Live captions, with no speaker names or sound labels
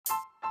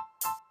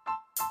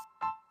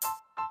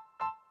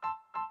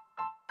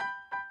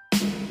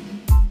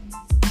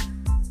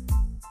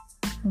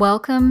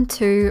Welcome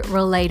to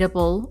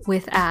Relatable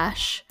with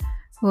Ash,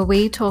 where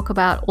we talk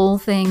about all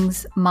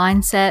things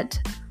mindset,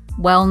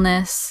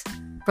 wellness,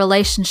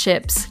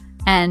 relationships,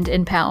 and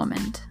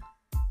empowerment.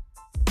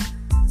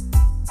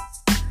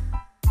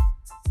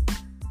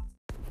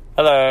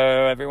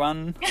 Hello,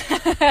 everyone.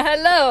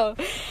 Hello.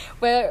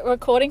 We're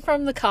recording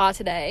from the car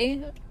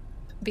today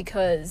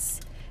because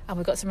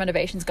we've got some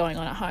renovations going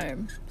on at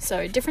home.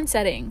 So different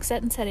setting.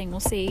 We'll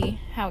see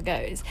how it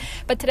goes.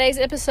 But today's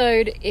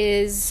episode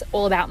is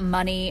all about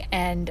money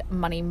and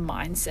money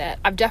mindset.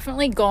 I've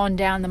definitely gone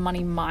down the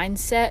money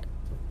mindset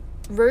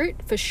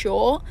route for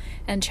sure.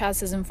 And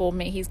Chaz has informed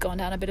me he's gone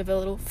down a bit of a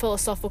little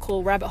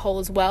philosophical rabbit hole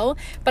as well.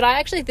 But I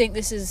actually think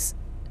this is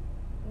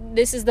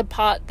the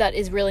part that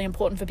is really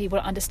important for people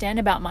to understand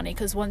about money,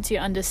 because once you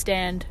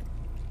understand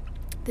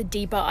the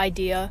deeper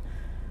ideas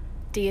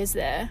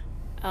there,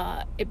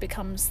 it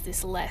becomes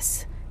this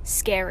less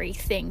scary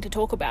thing to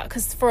talk about.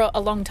 Because for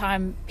a long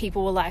time,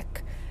 people were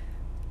like,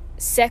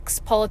 sex,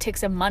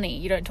 politics, and money,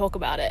 you don't talk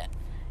about it.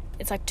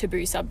 It's like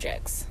taboo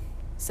subjects.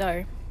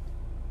 So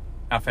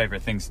Our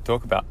favourite things to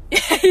talk about.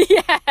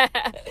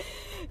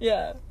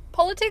 yeah.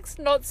 Politics,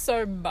 not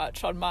so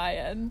much on my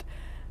end.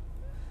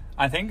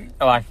 I think,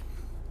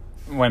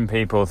 when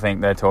people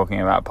think they're talking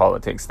about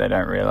politics, they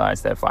don't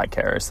realise they're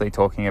vicariously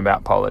talking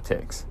about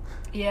politics.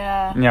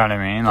 Yeah. You know what I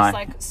mean? Just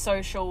like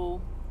social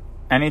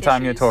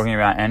anytime issues. You're talking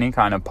about any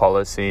kind of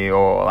policy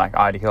or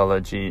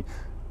ideology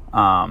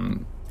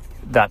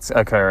that's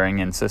occurring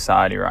in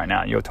society right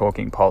now, you're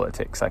talking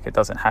politics. It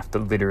doesn't have to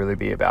literally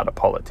be about a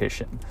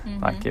politician.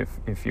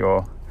 Mm-hmm. If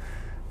you're,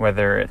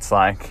 whether it's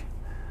the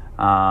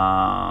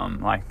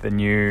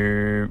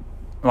new,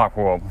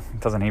 it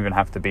doesn't even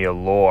have to be a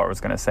law. I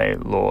was going to say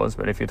laws,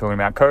 but if you're talking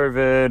about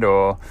COVID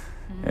or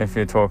if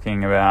you're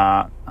talking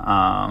about,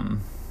 I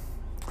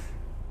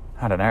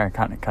don't know, I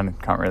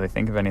can't really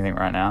think of anything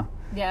right now.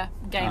 Yeah,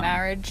 gay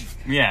marriage.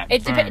 Yeah.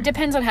 It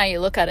depends on how you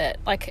look at it.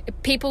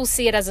 People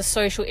see it as a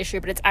social issue,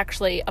 but it's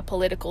actually a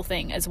political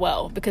thing as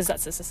well, because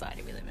that's the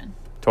society we live in.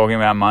 Talking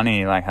about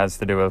money, has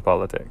to do with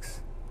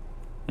politics.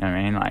 You know what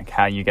I mean?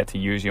 How you get to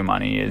use your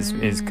money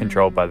is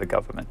controlled by the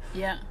government.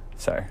 Yeah.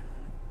 So,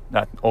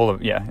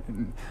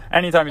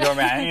 anytime you talk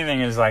about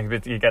anything is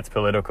it gets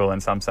political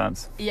in some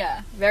sense.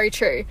 Yeah, very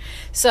true.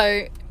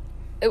 So,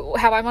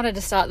 how I wanted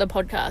to start the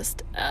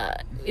podcast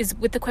is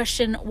with the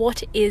question,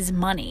 what is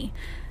money?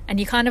 And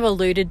you kind of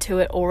alluded to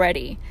it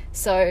already.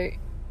 So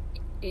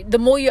the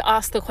more you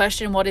ask the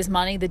question, what is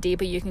money, the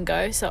deeper you can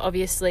go. So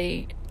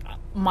obviously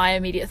my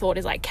immediate thought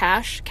is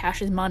cash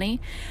is money.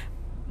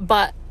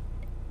 But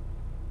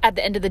at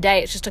the end of the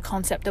day, it's just a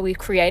concept that we've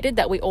created,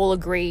 that we all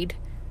agreed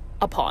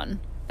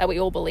upon, that we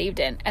all believed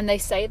in. And they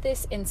say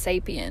this in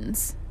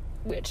Sapiens,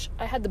 which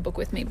I had the book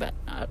with me, but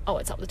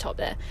it's up the top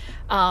there.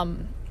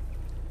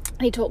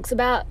 He talks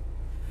about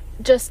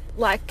just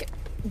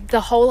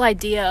the whole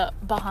idea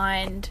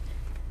behind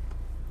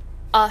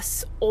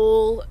us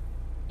all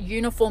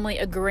uniformly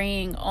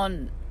agreeing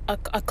on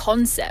a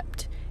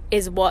concept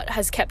is what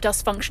has kept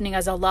us functioning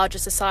as a larger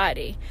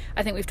society.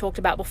 I think we've talked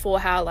about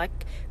before how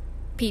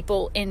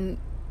people in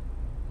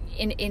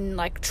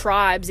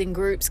tribes, in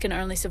groups, can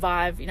only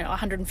survive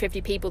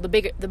 150 people.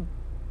 The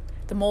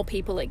more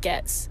people it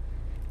gets,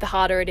 the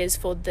harder it is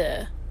for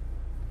the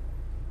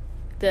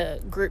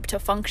group to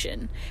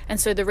function. And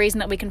so the reason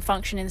that we can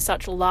function in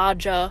such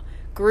larger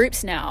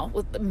groups now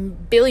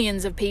with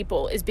billions of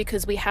people is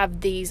because we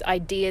have these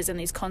ideas and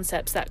these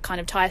concepts that kind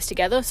of tie us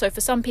together. So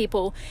for some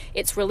people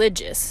it's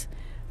religious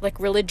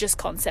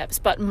concepts,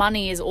 but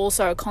money is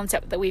also a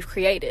concept that we've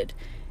created,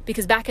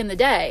 because back in the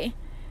day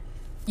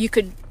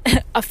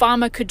a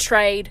farmer could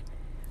trade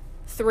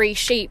 3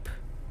 sheep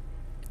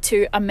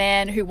to a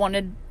man who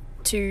wanted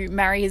to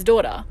marry his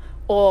daughter,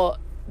 or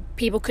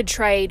people could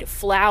trade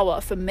flour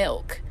for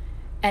milk,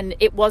 and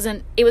it was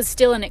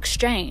still an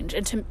exchange.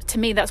 And to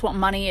me, that's what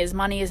money is.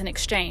 Money is an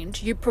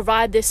exchange. You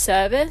provide this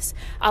service,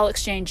 I'll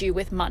exchange you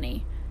with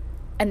money,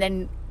 and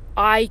then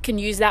I can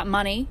use that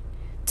money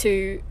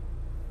to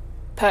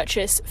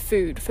purchase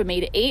food for me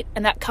to eat,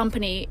 and that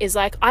company is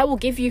I will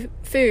give you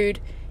food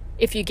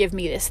if you give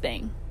me this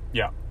thing.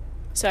 Yeah.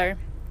 So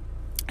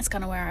that's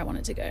kind of where I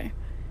wanted to go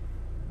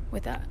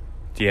with that.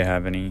 Do you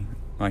have any,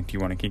 do you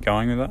want to keep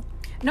going with that?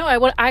 No,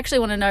 I actually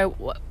want to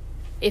know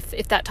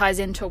if that ties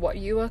into what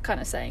you were kind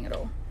of saying at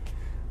all.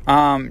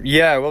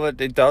 Yeah, well,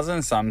 it does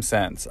in some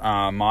sense.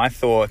 My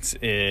thoughts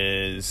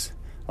is,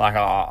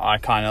 I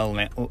kind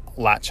of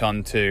latch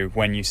on to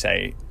when you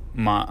say,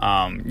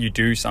 you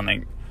do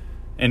something.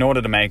 In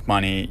order to make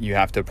money, you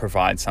have to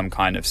provide some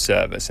kind of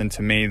service. And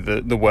to me,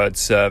 the word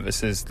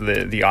service is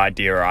the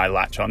idea I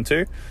latch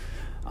onto.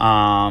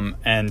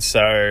 And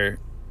so,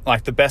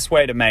 the best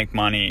way to make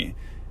money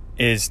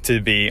is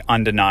to be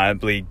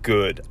undeniably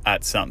good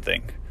at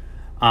something.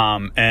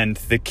 And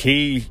the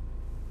key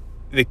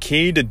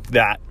to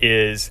that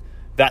is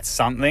that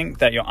something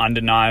that you're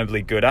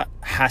undeniably good at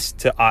has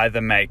to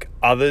either make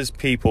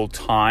people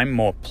time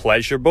more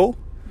pleasurable,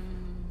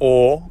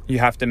 or you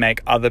have to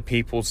make other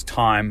people's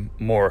time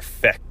more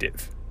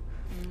effective.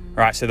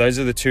 Right? So those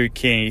are the two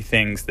key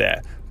things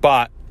there.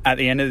 But at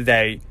the end of the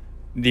day,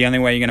 the only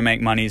way you're going to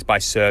make money is by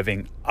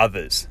serving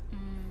others,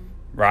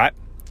 right?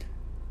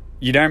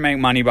 You don't make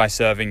money by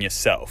serving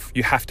yourself.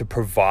 You have to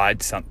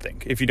provide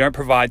something. If you don't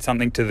provide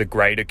something to the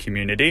greater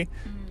community,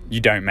 you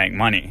don't make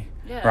money,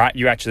 right?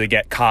 You actually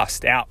get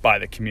cast out by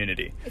the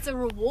community. It's a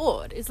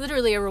reward. It's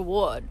literally a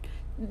reward.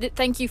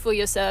 Thank you for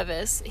your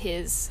service.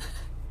 Here's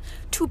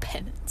 2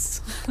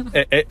 pence.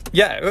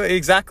 Yeah,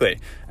 exactly.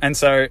 And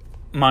so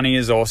money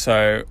is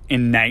also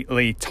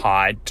innately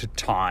tied to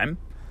time.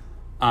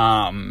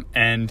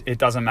 And it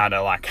doesn't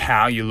matter like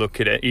how you look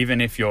at it,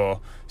 even if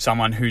you're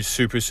someone who's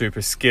super,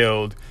 super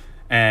skilled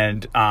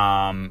and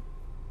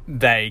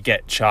they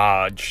get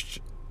charged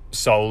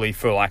solely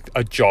for like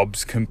a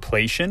job's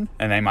completion,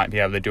 and they might be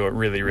able to do it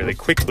really, really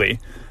quickly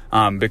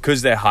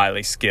because they're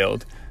highly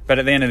skilled. But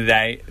at the end of the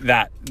day,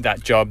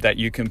 that job that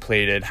you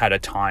completed had a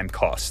time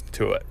cost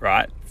to it,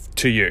 right?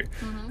 To you.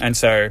 And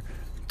so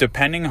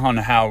depending on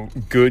how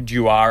good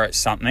you are at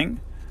something,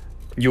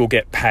 you'll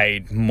get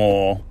paid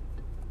more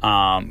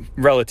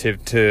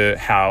relative to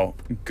how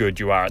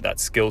good you are at that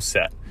skill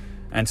set.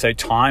 And so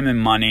time and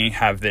money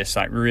have this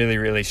like really,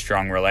 really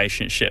strong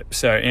relationship.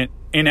 So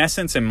in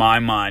essence, in my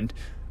mind,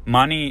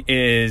 money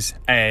is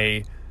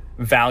a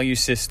value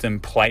system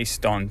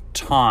placed on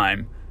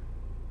time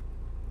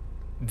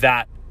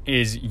that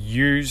is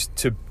used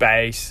to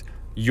base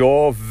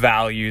your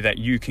value that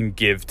you can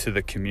give to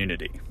the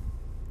community.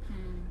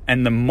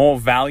 And the more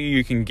value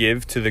you can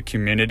give to the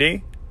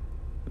community,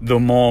 the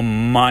more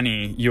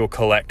money you'll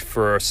collect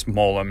for a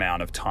small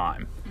amount of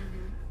time.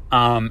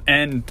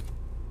 And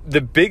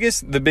the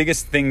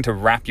biggest thing to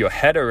wrap your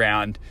head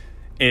around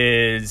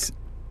is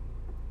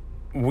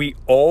we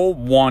all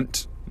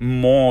want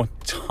more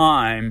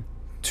time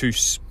to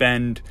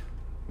spend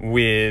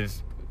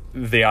with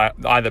the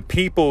either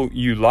people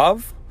you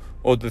love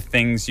or the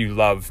things you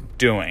love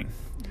doing.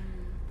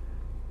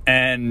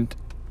 And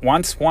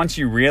once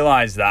you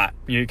realize that,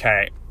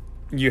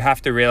 you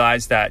have to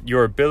realize that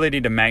your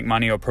ability to make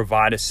money or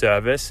provide a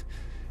service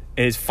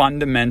is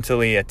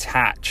fundamentally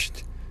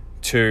attached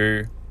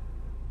to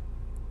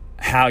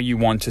how you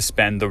want to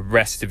spend the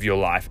rest of your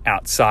life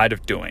outside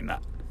of doing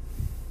that.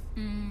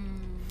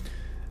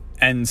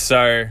 And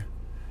so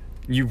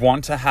you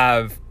want to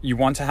have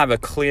a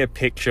clear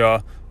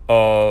picture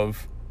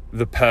of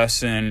the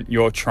person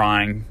you're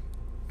trying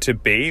to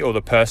be or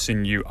the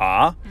person you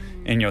are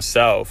in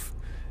yourself,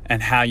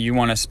 and how you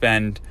want to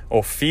spend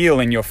or feel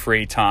in your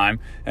free time,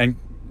 and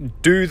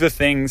do the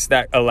things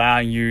that allow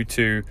you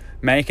to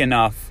make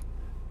enough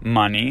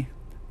money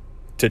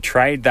to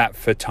trade that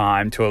for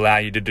time to allow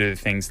you to do the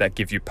things that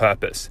give you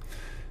purpose.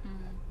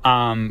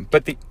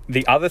 But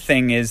the other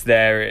thing is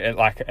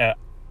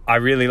I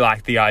really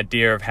like the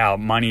idea of how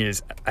money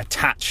is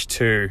attached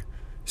to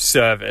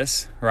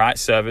service, right?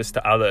 Service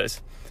to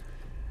others.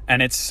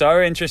 And it's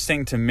so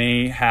interesting to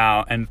me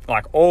how, and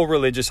like all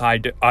religious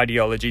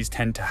ideologies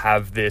tend to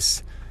have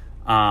this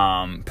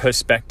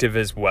perspective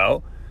as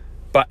well.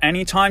 But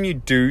anytime you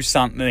do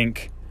something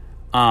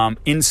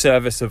in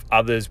service of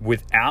others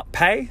without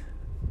pay,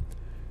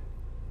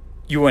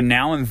 you are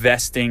now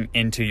investing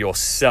into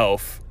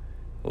yourself,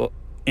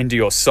 into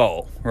your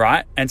soul,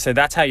 right? And so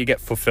that's how you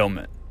get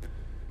fulfillment.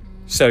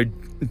 So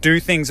do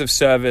things of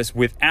service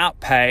without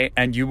pay,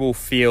 and you will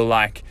feel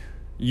like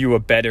you are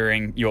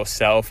bettering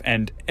yourself,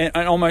 and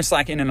almost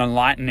like in an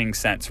enlightening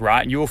sense,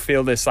 right? You'll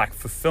feel this like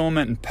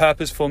fulfillment and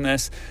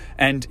purposefulness,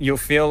 and you'll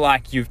feel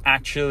like you've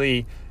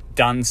actually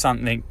done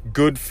something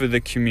good for the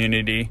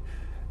community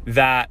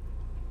that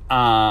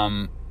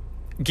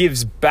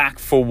gives back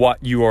for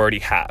what you already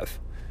have.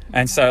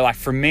 And so like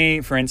for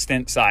me, for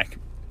instance, like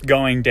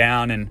going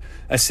down and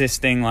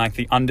assisting like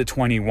the under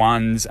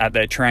 21s at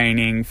their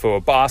training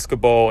for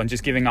basketball and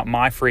just giving up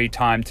my free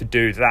time to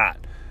do that.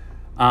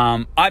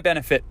 I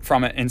benefit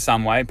from it in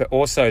some way, but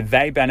also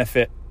they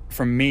benefit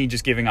from me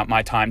just giving up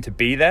my time to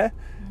be there.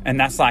 And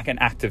that's like an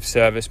act of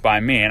service by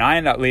me. And I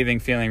end up leaving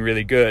feeling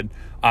really good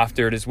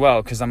after it as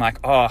well, because I'm like,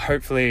 oh,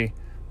 hopefully,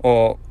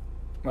 or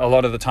a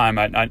lot of the time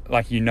I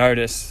like, you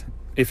notice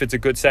if it's a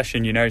good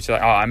session, you notice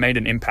like, oh, I made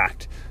an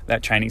impact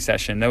that training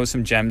session. There were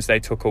some gems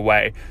they took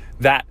away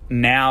that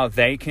now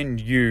they can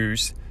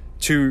use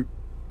to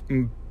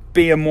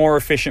be a more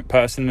efficient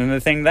person in the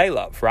thing they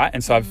love, right?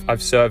 And so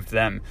I've served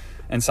them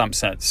in some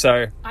sense.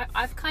 So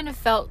I've kind of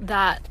felt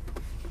that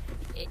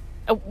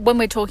when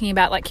we're talking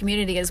about like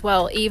community as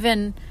well,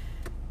 even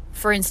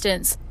for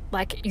instance,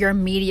 like your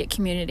immediate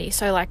community.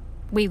 So like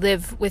we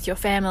live with your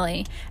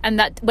family, and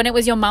that when it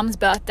was your mum's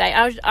birthday,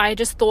 I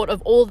just thought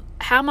of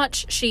how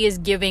much she is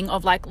giving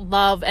of like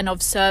love and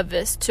of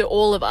service to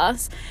all of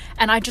us.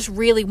 And I just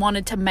really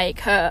wanted to make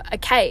her a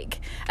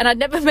cake, and I'd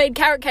never made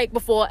carrot cake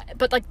before,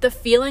 but like the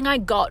feeling I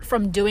got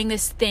from doing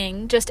this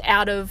thing just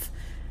out of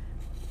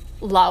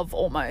love,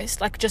 almost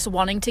like just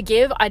wanting to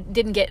give. I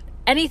didn't get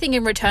anything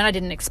in return. I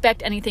didn't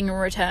expect anything in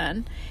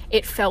return.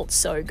 It felt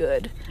so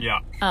good. Yeah.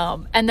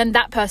 And then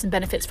that person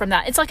benefits from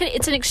that. It's like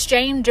it's an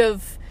exchange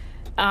of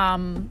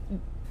time,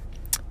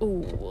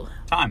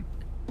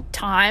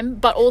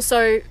 but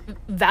also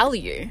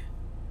value.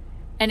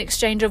 in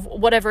exchange of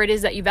whatever it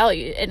is that you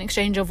value, in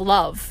exchange of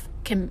love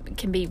can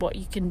be what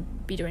you can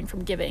be doing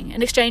from giving,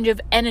 in exchange of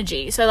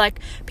energy. So like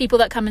people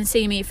that come and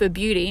see me for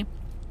beauty,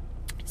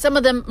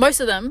 most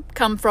of them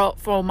come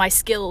for my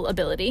skill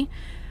ability,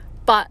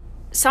 but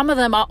some of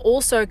them are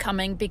also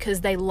coming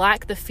because they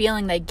like the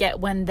feeling they get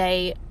when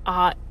they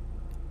are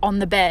on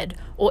the bed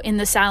or in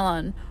the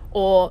salon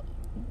or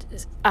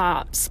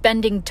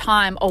spending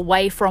time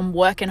away from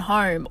work and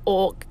home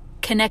or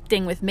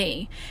connecting with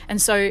me.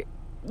 And so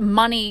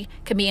money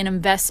can be an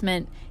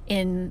investment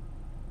in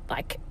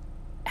like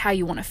how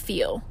you want to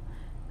feel,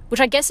 which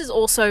I guess is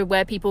also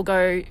where people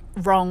go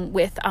wrong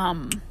with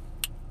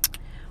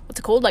what's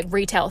it called, like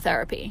retail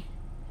therapy.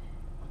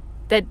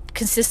 They're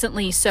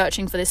consistently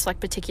searching for this like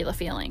particular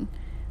feeling,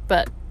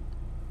 but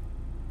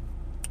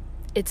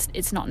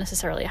it's not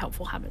necessarily a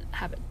helpful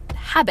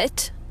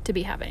habit to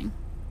be having.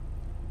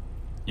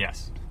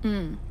 Yes.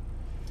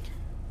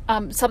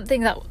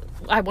 Something that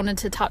I wanted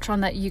to touch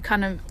on that you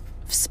kind of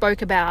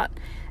spoke about,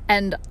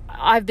 and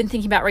I've been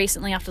thinking about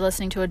recently after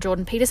listening to a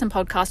Jordan Peterson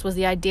podcast, was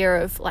the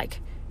idea of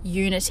like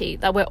unity,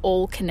 that we're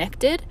all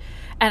connected.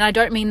 And I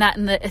don't mean that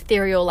in the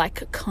ethereal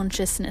like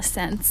consciousness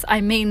sense.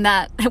 I mean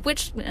that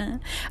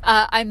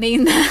I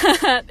mean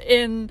that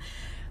in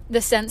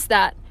the sense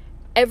that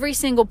every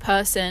single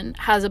person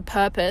has a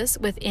purpose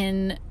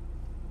within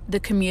the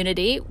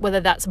community, whether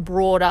that's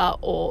broader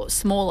or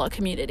smaller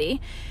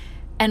community.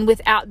 And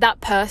without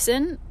that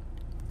person,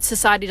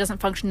 society doesn't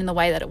function in the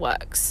way that it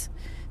works.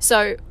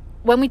 So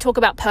when we talk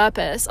about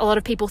purpose, a lot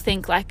of people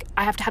think like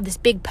I have to have this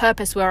big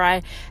purpose where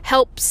I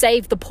help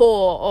save the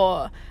poor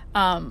or,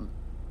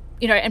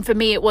 and for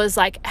me it was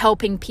like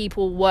helping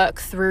people work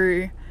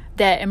through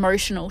their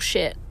emotional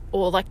shit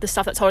or like the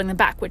stuff that's holding them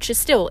back, which it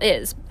still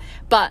is.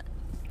 But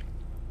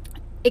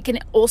it can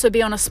also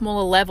be on a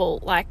smaller level,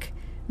 like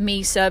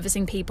me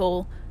servicing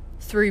people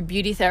through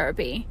beauty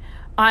therapy.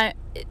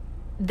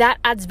 That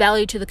adds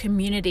value to the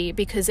community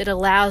because it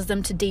allows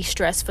them to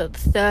de-stress for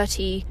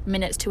 30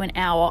 minutes to an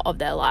hour of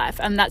their life.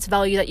 And that's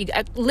value that you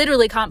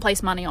literally can't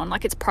place money on.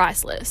 Like, it's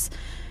priceless.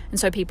 And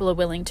so people are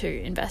willing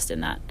to invest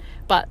in that.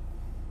 But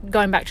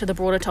going back to the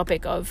broader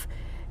topic of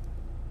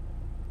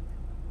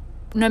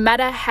no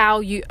matter how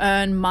you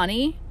earn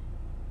money,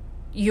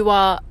 you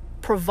are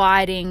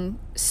providing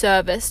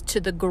service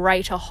to the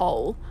greater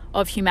whole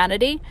of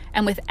humanity.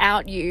 And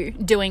without you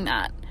doing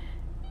that,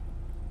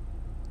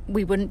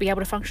 we wouldn't be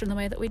able to function the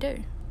way that we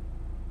do.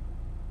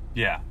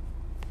 Yeah.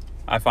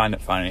 I find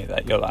it funny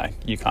that you're like,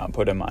 you can't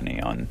put a money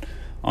on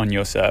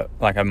your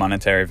like a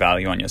monetary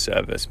value on your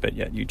service, but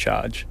yet you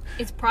charge.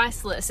 It's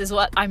priceless is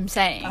what I'm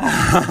saying.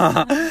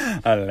 I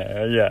don't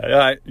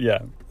know. Yeah.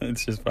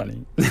 It's just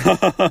funny.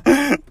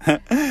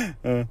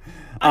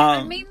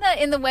 I mean that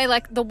in the way,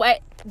 like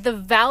the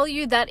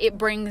value that it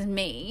brings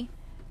me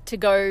to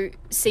go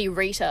see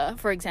Rita,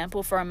 for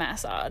example, for a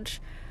massage,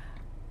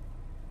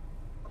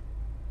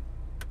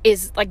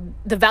 is like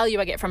the value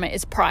I get from it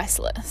is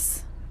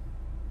priceless.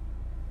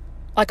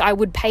 Like I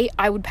would pay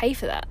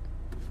for that.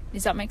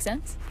 Does that make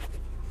sense?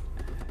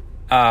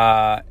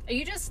 Are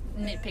you just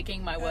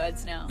nitpicking my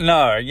words now?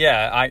 No,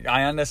 yeah,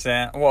 I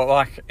understand. Well,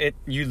 like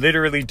you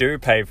literally do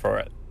pay for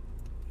it.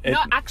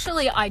 No,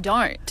 actually I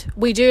don't.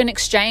 We do an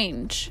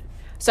exchange.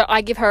 So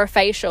I give her a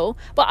facial,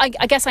 but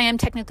I guess I am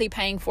technically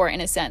paying for it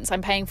in a sense.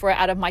 I'm paying for it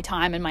out of my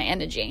time and my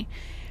energy,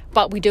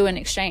 but we do an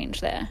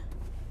exchange there.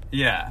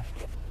 Yeah.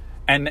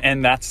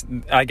 And that's,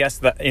 I guess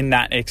that in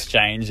that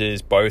exchange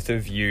is both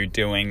of you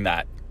doing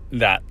that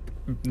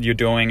you're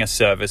doing a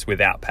service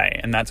without pay.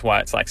 And that's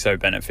why it's like so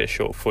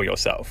beneficial for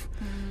yourself,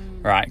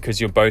 right? Because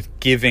you're both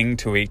giving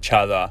to each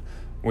other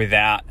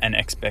without an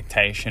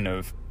expectation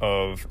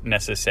of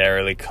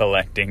necessarily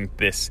collecting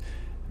this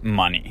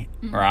money,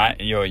 right?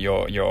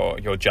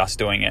 You're just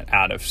doing it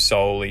out of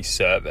solely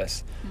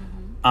service,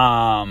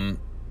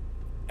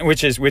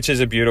 which is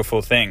a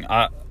beautiful thing.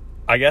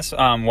 I guess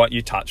what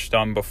you touched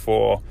on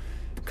before,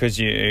 because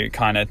you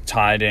kind of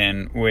tied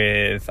in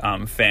with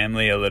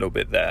family a little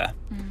bit there.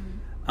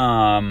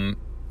 And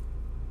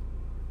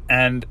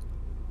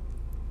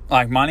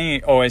like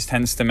money always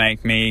tends to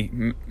make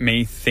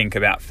me think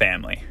about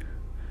family.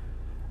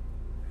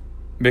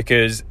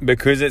 Because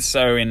it's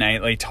so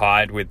innately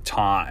tied with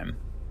time.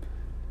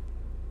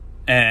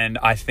 And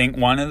I think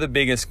one of the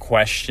biggest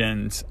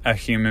questions a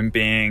human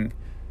being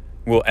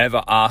will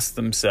ever ask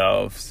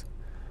themselves,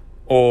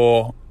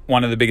 or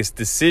one of the biggest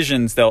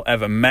decisions they'll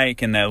ever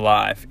make in their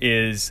life,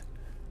 is,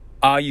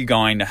 are you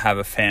going to have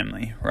a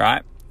family,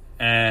 right?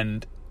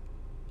 And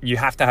you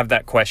have to have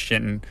that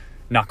question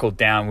knuckled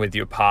down with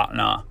your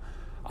partner.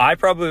 I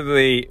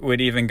probably would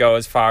even go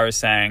as far as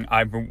saying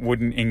I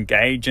wouldn't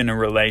engage in a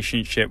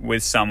relationship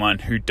with someone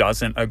who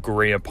doesn't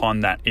agree upon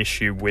that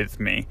issue with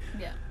me.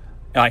 Yeah.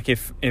 Like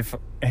if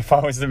I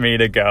was to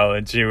meet a girl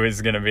and she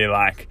was going to be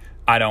like,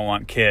 I don't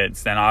want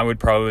kids, then I would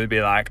probably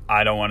be like,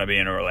 I don't want to be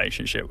in a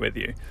relationship with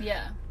you.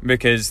 Yeah.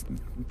 Because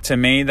to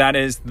me, that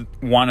is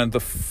one of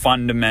the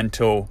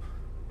fundamental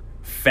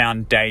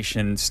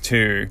foundations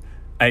to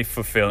a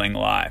fulfilling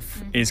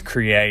life, is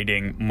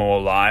creating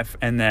more life.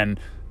 And then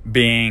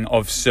being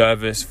of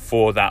service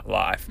for that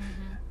life.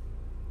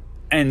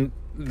 And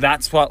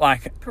that's what,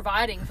 like,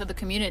 providing for the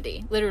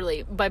community,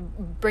 literally, by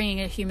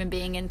bringing a human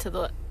being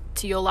into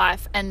your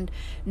life and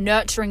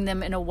nurturing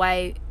them in a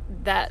way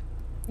that,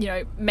 you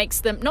know,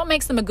 makes them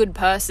a good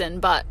person,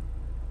 but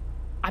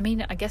I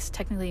mean, I guess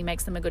technically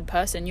makes them a good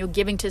person. You're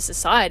giving to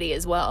society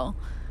as well.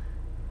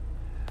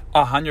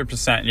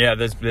 100%. Yeah,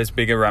 there's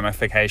bigger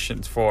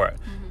ramifications for it.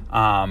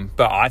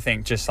 But I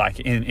think just like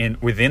in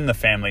within the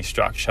family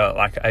structure,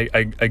 like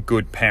a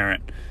good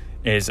parent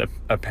is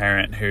a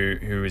parent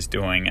who is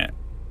doing it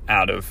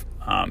out of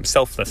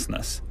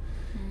selflessness.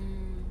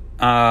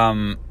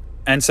 And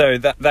so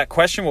that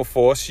question will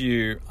force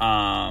you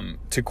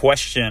to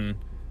question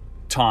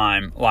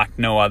time like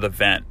no other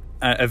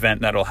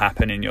event that'll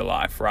happen in your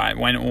life, right?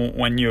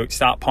 When you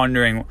start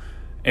pondering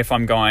if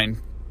I'm going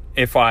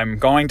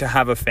to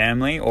have a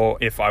family, or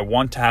if I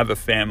want to have a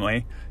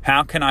family,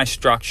 how can I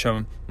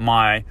structure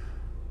my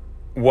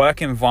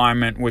work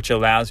environment which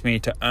allows me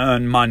to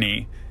earn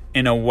money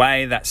in a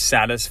way that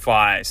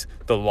satisfies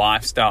the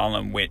lifestyle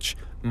in which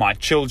my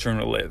children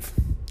will live?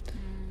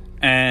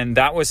 And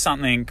that was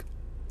something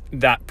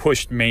that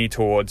pushed me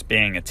towards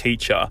being a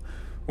teacher,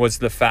 was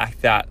the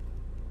fact that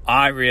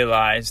I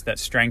realized that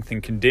strength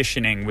and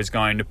conditioning was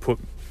going to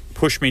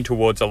push me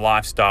towards a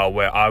lifestyle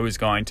where I was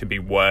going to be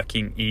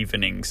working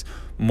evenings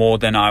more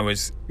than I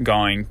was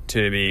going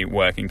to be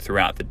working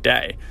throughout the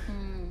day.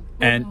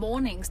 And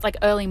mornings, like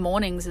early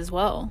mornings as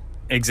well.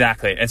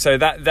 Exactly. And so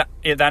that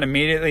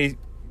immediately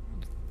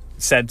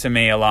said to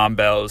me, alarm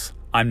bells,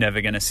 I'm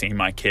never going to see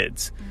my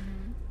kids.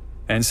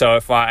 And so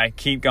if I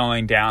keep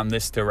going down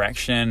this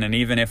direction, and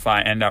even if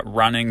I end up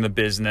running the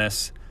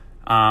business,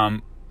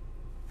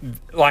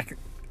 like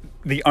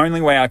the only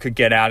way I could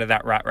get out of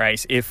that rat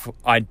race, if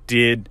I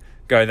did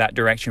go that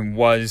direction,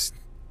 was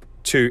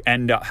to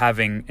end up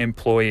having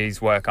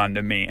employees work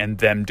under me and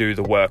them do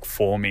the work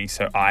for me,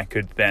 so I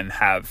could then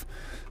have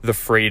the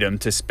freedom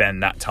to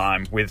spend that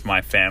time with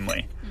my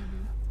family.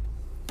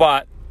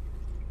 But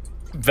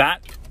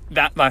that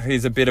like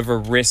is a bit of a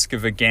risk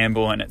of a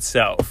gamble in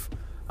itself,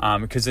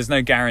 because there's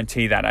no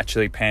guarantee that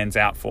actually pans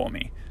out for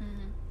me.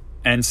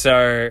 And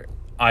so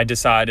I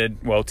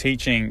decided, well,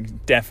 teaching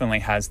definitely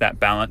has that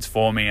balance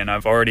for me, and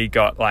I've already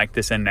got like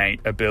this innate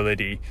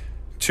ability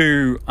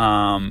to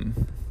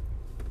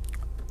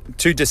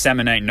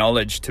disseminate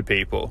knowledge to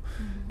people.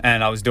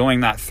 And I was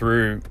doing that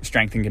through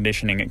strength and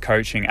conditioning and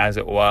coaching as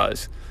it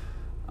was.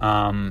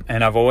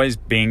 And I've always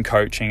been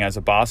coaching as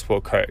a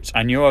basketball coach.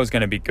 I knew I was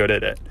going to be good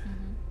at it.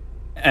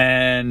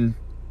 And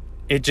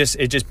it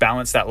just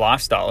balanced that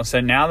lifestyle.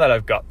 So now that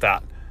I've got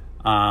that,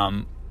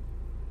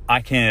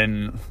 I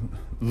can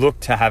look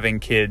to having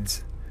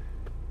kids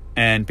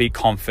and be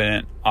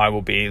confident I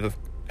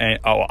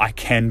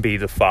can be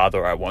the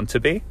father I want to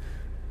be,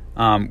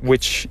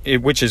 which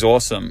is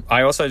awesome.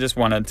 I also just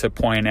wanted to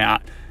point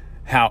out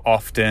how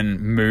often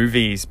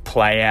movies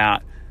play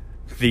out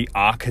the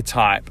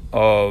archetype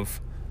of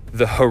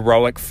the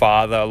heroic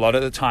father. A lot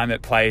of the time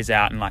it plays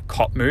out in like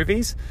cop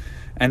movies.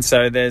 And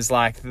so there's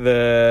like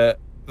the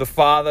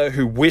father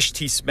who wished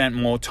he spent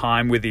more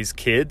time with his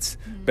kids,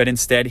 but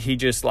instead he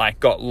just like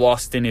got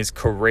lost in his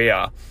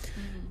career.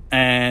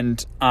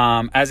 And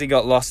as he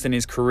got lost in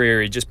his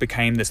career, he just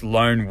became this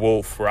lone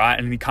wolf, right?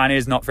 And he kind of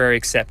is not very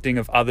accepting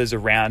of others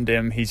around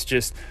him. He's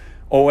just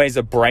always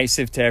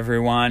abrasive to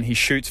everyone. He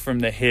shoots from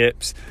the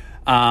hips.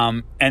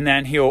 And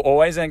then he'll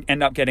always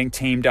end up getting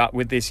teamed up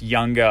with this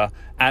younger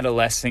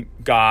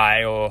adolescent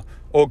guy or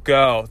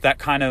girl that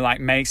kind of like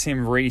makes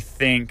him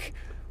rethink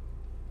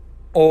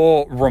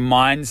or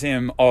reminds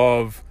him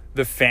of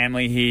the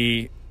family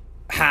he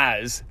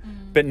has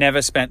but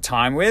never spent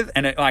time with.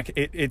 And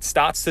it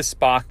starts to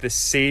spark the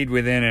seed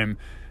within him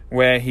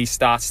where he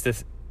starts to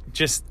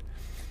just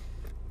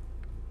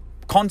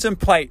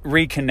contemplate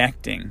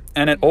reconnecting.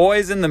 And it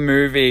always in the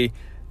movie,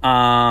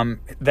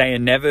 they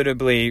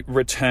inevitably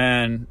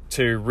return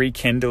to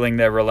rekindling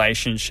their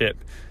relationship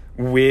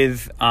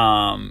with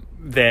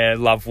their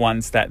loved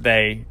ones that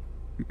they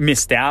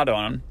missed out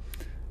on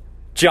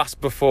just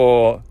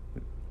before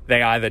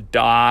they either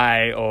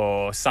die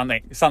or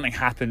something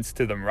happens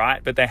to them,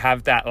 right? But they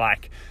have that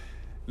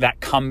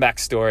comeback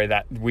story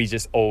that we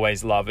just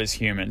always love as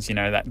humans, you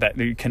know,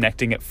 that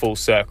connecting it full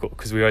circle,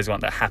 because we always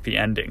want that happy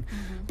ending.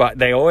 But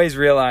they always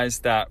realize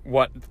that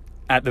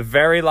at the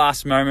very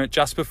last moment,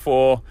 just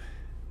before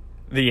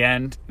the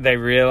end, they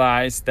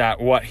realize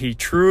that what he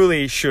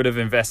truly should have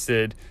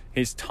invested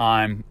his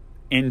time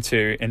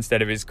into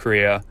instead of his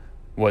career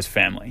was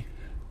family.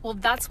 Well,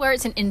 that's where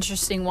it's an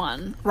interesting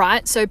one,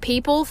 right? So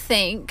people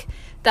think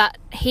that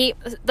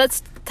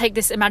let's take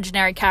this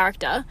imaginary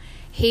character.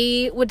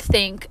 He would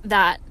think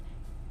that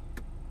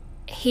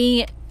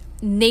he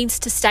needs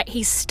to stay,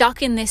 he's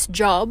stuck in this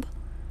job.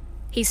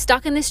 He's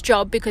stuck in this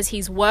job because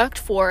he's worked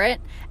for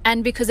it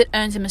and because it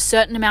earns him a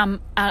certain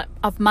amount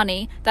of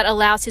money that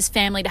allows his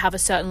family to have a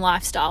certain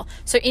lifestyle.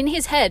 So in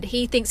his head,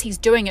 he thinks he's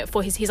doing it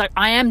for he's like,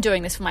 I am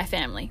doing this for my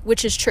family,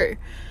 which is true.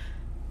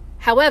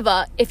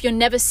 However, if you're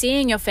never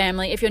seeing your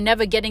family, if you're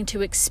never getting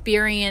to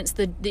experience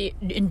the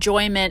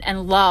enjoyment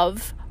and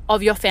love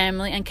of your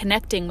family and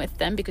connecting with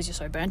them because you're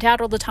so burnt out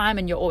all the time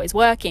and you're always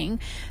working,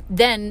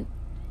 then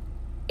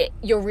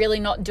you're really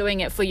not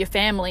doing it for your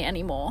family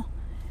anymore.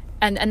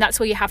 And that's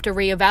where you have to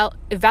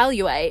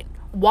evaluate,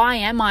 why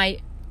am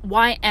I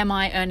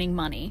earning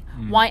money?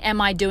 Why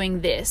am I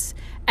doing this?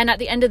 And at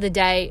the end of the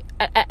day,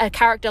 a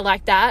character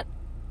like that,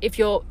 if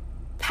you're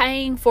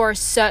paying for a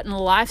certain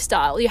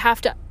lifestyle, you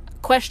have to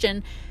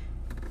question,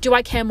 do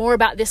I care more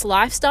about this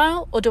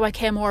lifestyle or do I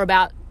care more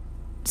about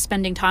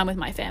spending time with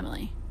my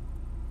family?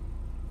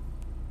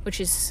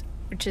 Which is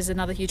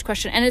another huge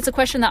question. And it's a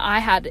question that I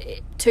had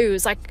too,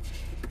 is like,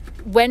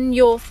 when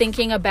you're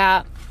thinking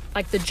about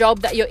like the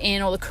job that you're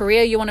in or the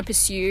career you want to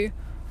pursue,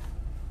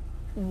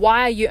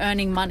 why are you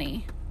earning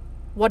money?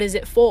 What is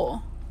it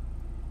for?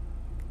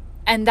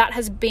 And that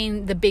has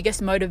been the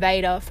biggest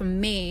motivator for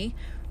me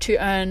to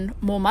earn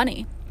more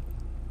money.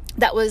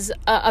 That was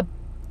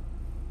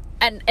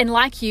and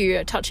like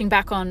you, touching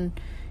back on,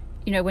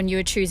 you know, when you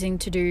were choosing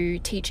to do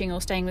teaching or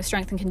staying with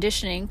strength and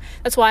conditioning,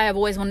 that's why I've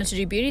always wanted to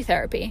do beauty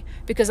therapy,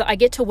 because I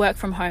get to work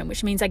from home,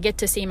 which means I get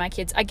to see my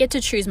kids. I get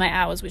to choose my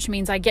hours, which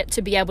means I get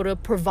to be able to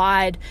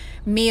provide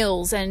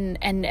meals and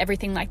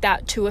everything like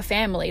that to a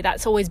family.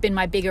 That's always been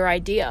my bigger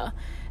idea.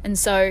 And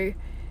so,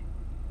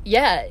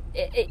 yeah,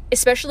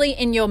 especially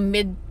in your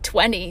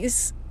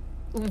mid-20s,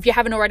 if you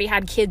haven't already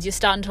had kids, you're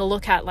starting to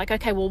look at like,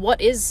 okay, well,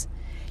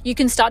 you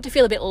can start to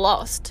feel a bit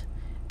lost,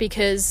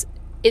 because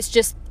it's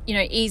just, you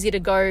know, easy to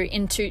go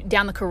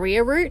down the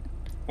career route.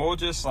 Or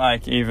just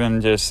like even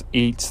just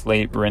eat,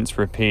 sleep, rinse,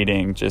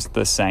 repeating just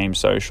the same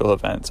social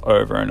events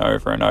over and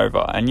over and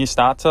over. And you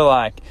start to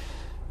like,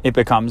 it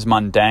becomes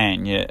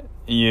mundane.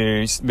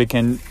 You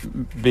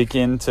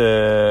begin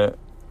to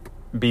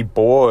be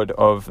bored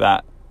of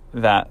that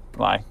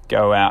like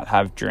go out,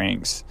 have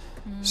drinks,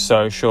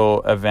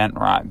 social event,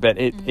 right? But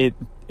it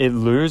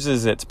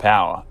loses its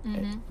power.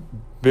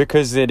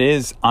 Because it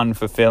is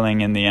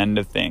unfulfilling in the end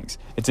of things.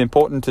 It's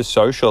important to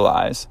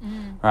socialize,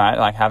 right?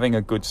 Like having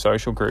a good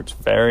social group's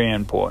very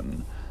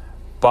important.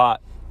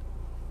 But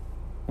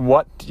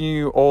what do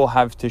you all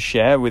have to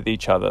share with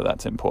each other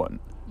that's important?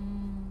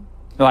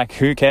 Like,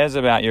 who cares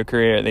about your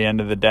career at the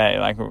end of the day?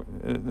 Like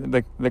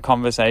the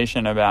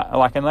conversation about,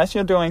 like, unless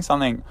you're doing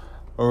something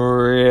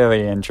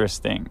really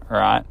interesting,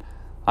 right?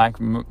 Like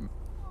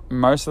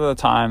most of the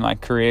time, like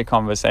career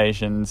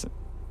conversations,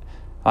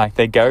 like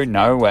they go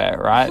nowhere,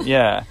 right?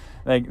 Yeah,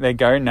 they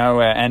go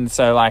nowhere. And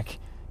so like,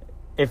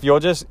 if you're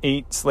just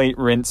eat, sleep,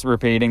 rinse,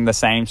 repeating the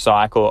same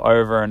cycle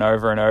over and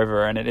over and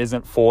over, and it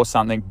isn't for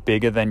something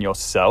bigger than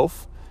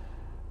yourself,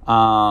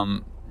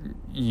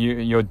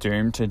 you're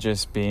doomed to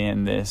just be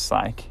in this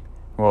like,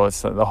 well,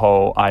 it's the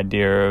whole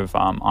idea of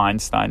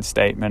Einstein's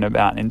statement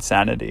about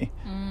insanity.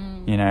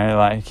 You know,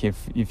 like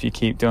if you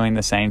keep doing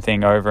the same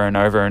thing over and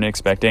over and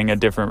expecting a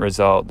different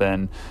result,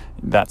 then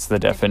that's the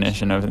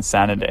definition of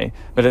insanity.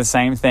 But the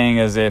same thing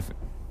as if,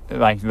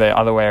 like, the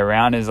other way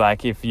around is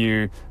like, if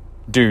you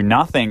do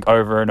nothing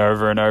over and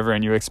over and over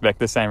and you expect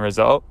the same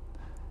result,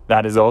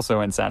 that is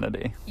also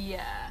insanity.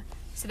 Yeah.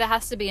 So there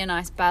has to be a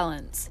nice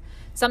balance.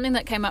 Something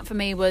that came up for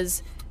me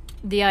was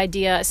the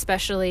idea,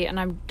 especially, and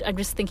I'm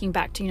just thinking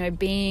back to, you know,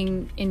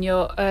 being in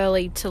your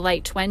early to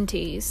late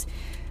 20s,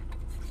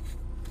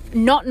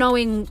 not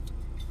knowing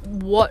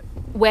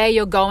where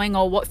you're going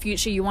or what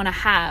future you want to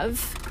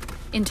have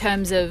in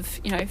terms of,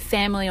 you know,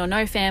 family or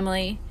no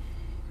family.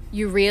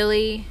 You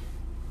really...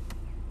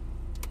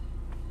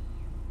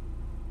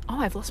 Oh,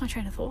 I've lost my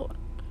train of thought.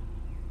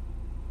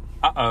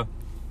 Uh-oh.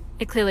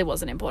 It clearly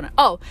wasn't important.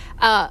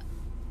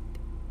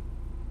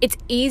 It's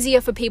easier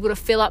for people to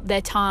fill up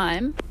their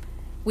time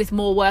with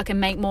more work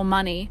and make more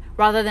money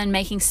rather than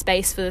making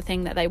space for the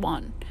thing that they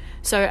want.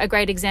 So a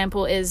great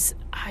example is,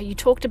 you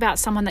talked about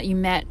someone that you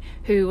met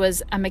who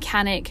was a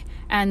mechanic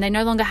and they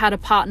no longer had a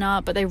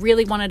partner, but they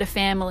really wanted a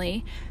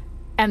family,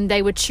 and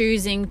they were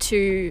choosing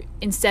to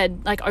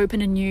instead like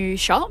open a new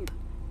shop.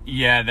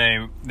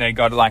 Yeah, they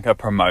got like a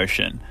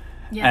promotion.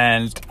 Yeah.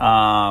 And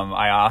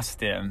I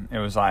asked him, it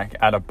was like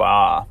at a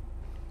bar,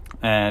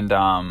 and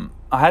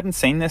I hadn't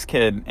seen this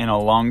kid in a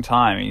long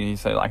time.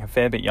 He's like a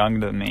fair bit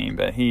younger than me,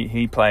 but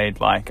he played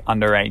like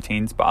under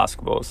 18s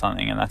basketball or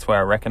something, and that's where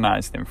I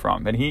recognized him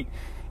from. But he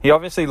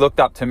obviously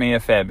looked up to me a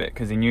fair bit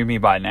because he knew me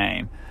by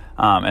name,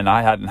 and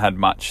I hadn't had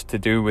much to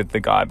do with the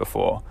guy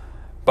before.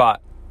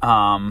 But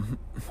I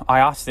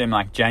asked him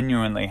like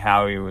genuinely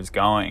how he was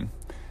going,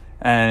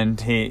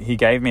 and he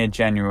gave me a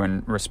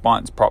genuine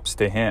response, props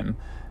to him.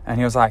 And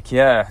he was like,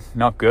 yeah,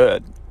 not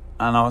good.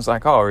 And I was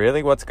like, oh,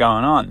 really? What's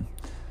going on?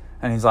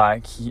 And he's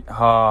like, he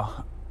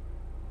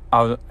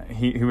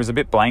was a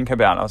bit blank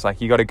about it. I was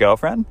like, you got a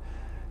girlfriend?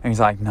 And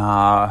he's like,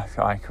 nah,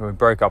 like we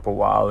broke up a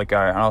while ago.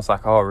 And I was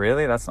like, oh,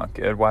 really? That's not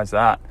good. Why's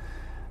that?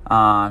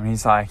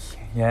 He's like,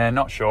 yeah,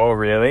 not sure,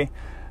 really.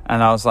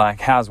 And I was like,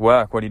 how's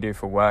work? What do you do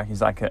for work?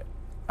 He's like,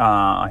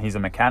 he's a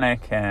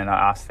mechanic. And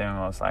I asked him,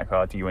 I was like,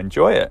 oh, do you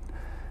enjoy it?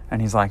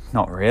 And he's like,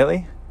 not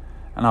really.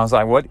 And I was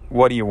like,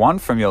 what do you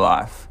want from your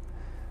life?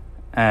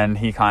 And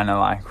he kind of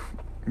like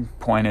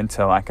pointed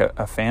to like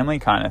a family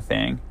kind of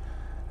thing.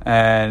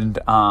 And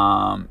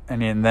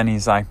then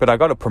he's like, but I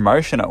got a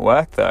promotion at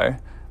work though.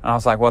 And I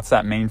was like, what's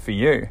that mean for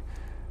you?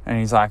 And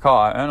he's like, oh,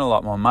 I earn a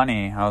lot more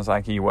money. I was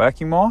like, are you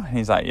working more? And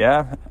he's like,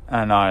 yeah.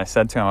 And I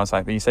said to him, I was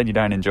like, but you said you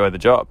don't enjoy the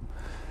job.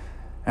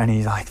 And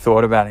he like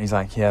thought about it. He's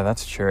like, yeah,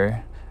 that's true.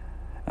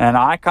 And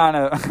I kind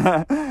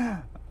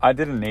of, I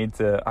didn't need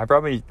to, I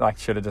probably like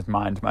should have just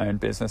minded my own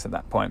business at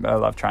that point, but I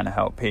love trying to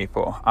help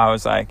people. I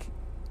was like,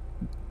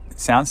 it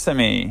sounds to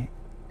me,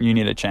 you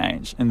need to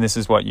change. And this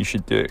is what you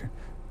should do.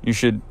 You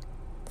should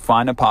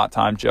find a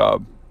part-time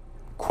job,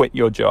 quit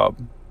your job,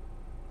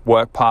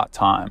 work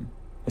part-time,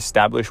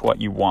 establish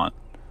what you want.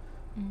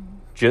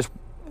 Just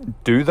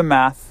do the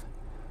math,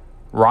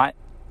 work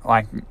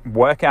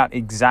out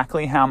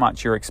exactly how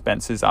much your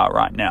expenses are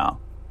right now.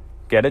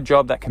 Get a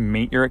job that can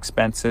meet your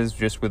expenses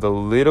just with a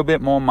little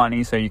bit more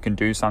money so you can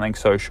do something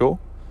social.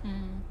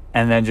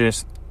 And then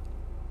just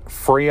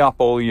free up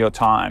all your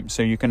time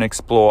so you can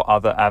explore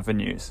other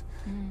avenues.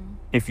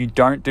 If you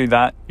don't do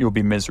that, you'll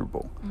be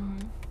miserable.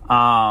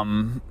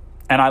 And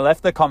I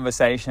left the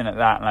conversation at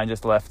that, and I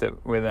just left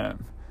it with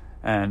him.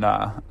 And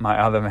my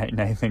other mate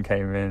Nathan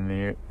came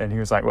in, and he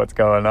was like, what's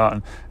going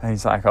on? And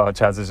he's like, oh,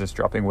 Chaz is just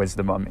dropping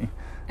wisdom on me.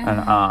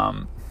 And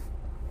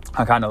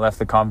I kind of left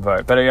the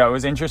convo. But yeah, it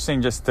was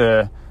interesting just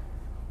to,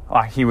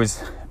 like, he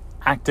was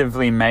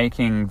actively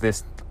making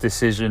this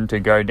decision to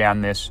go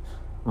down this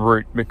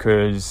route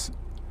because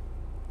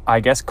I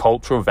guess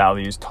cultural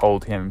values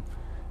told him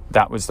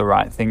that was the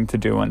right thing to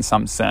do in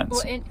some sense.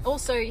 Well, and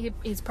also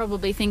he's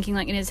probably thinking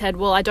like in his head,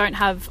 well, I don't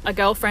have a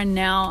girlfriend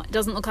now. It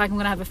doesn't look like I'm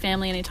going to have a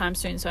family anytime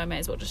soon, so I may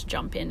as well just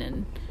jump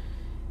in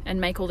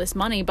and make all this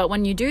money. But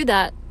when you do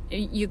that,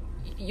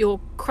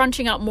 you're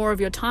crunching up more of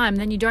your time.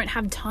 Then you don't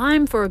have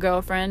time for a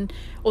girlfriend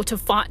or to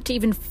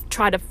even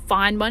try to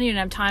find money. You don't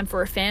have time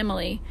for a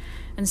family.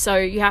 And so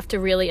you have to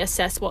really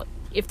assess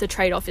if the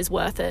trade-off is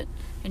worth it,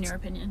 in your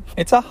opinion.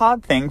 It's a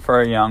hard thing for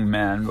a young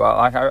man, but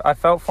like I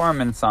felt for him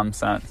in some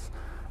sense.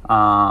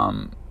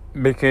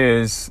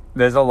 Because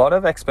there's a lot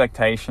of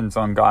expectations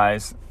on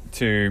guys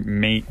to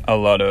meet a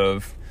lot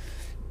of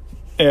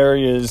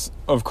areas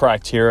of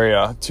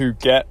criteria to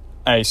get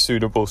a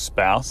suitable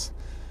spouse,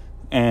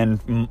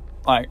 and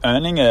like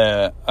earning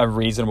a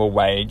reasonable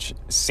wage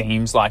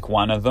seems like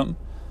one of them.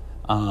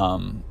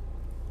 And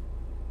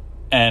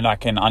I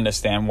can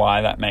understand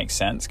why that makes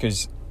sense,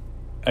 because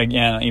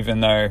again, even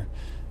though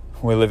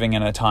we're living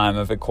in a time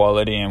of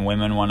equality and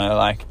women want to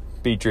like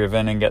be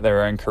driven and get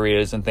their own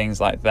careers and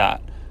things like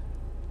that,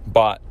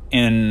 but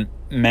in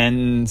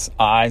men's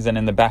eyes and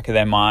in the back of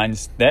their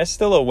minds, they're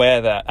still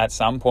aware that at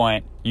some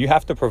point you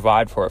have to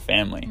provide for a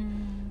family.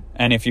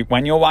 And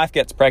when your wife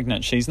gets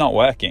pregnant, she's not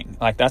working.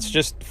 Like, that's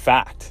just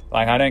fact.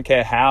 Like, I don't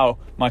care how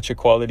much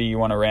equality you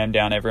want to ram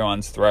down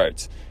everyone's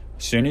throats.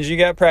 As soon as you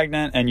get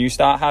pregnant and you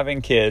start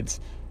having kids,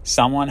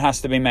 someone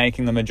has to be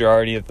making the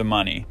majority of the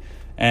money,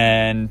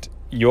 and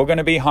you're going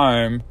to be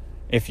home,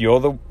 if you're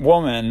the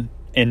woman,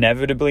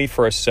 inevitably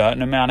for a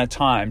certain amount of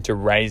time to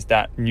raise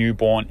that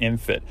newborn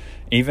infant.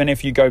 Even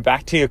if you go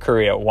back to your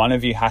career, one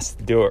of you has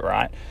to do it,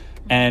 right?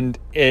 And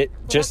it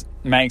just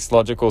makes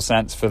logical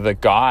sense for the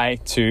guy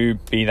to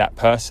be that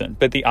person.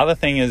 But the other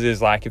thing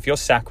is like, if you're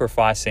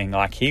sacrificing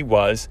like he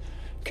was,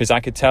 because I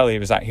could tell he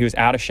was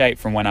out of shape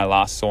from when I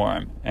last saw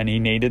him, and he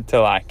needed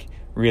to like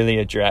really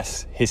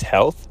address his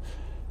health.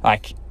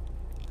 Like,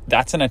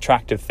 that's an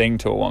attractive thing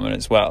to a woman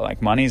as well.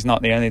 Like, money's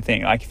not the only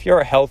thing. Like, if you're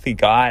a healthy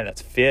guy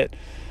that's fit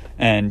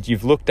and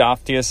you've looked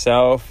after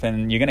yourself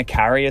and you're going to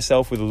carry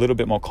yourself with a little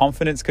bit more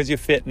confidence because you're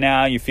fit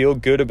now, you feel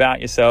good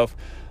about yourself,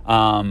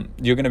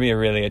 you're going to be a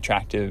really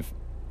attractive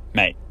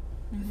mate.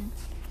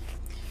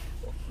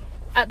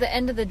 At the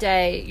end of the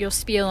day, your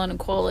spiel on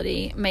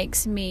equality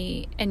makes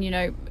me, and you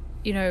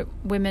know,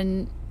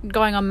 women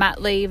going on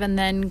mat leave and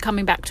then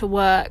coming back to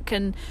work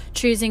and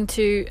choosing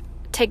to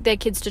take their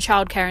kids to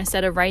childcare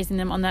instead of raising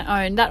them on their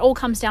own, that all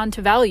comes down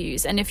to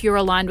values and if you're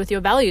aligned with your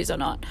values or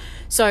not.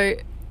 So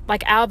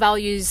like, our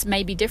values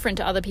may be different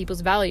to other people's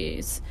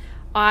values.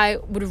 I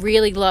would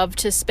really love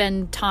to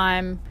spend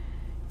time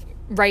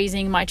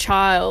raising my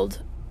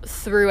child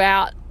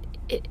throughout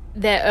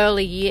their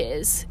early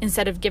years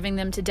instead of giving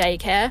them to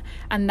daycare,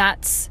 and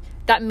that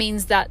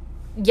means that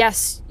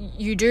yes,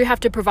 you do have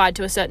to provide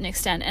to a certain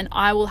extent, and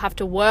I will have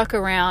to work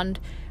around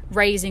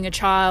raising a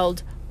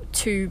child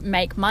to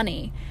make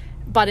money.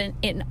 But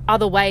in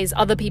other ways,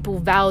 other people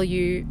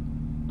value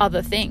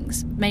other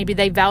things. Maybe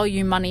they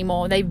value money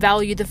more. They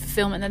value the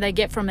fulfillment that they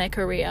get from their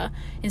career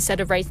instead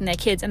of raising their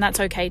kids, and that's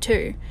okay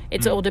too.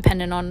 It's all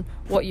dependent on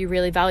what you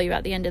really value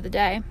at the end of the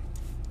day.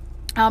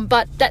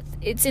 But that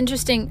it's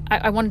interesting.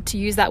 I wanted to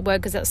use that word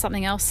because that's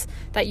something else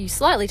that you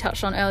slightly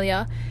touched on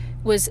earlier,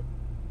 was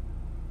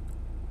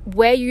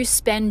where you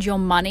spend your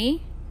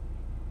money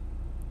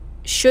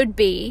should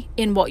be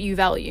in what you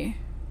value.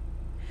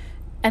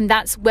 And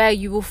that's where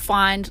you will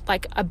find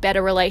like a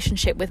better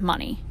relationship with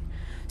money.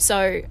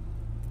 So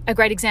a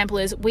great example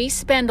is we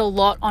spend a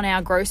lot on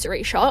our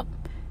grocery shop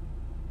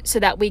so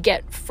that we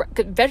get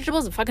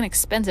vegetables are fucking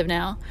expensive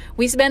now.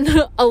 We spend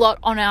a lot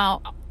on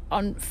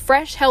on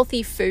fresh,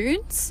 healthy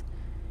foods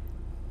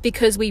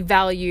because we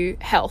value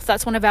health.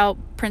 That's one of our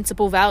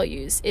principal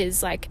values,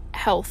 is like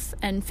health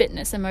and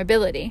fitness and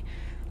mobility.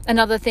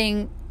 Another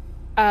thing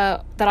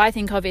that I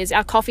think of is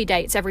our coffee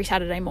dates every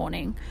Saturday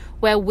morning.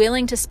 We're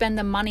willing to spend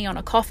the money on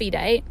a coffee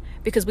date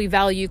because we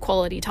value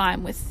quality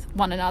time with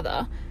one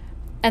another.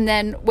 And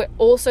then we're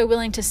also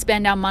willing to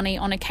spend our money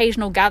on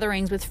occasional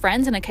gatherings with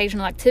friends and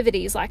occasional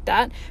activities like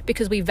that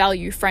because we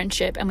value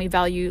friendship and we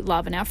value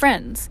love in our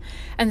friends.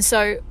 And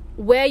so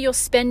where you're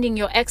spending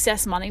your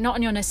excess money, not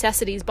on your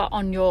necessities, but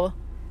on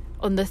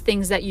the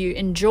things that you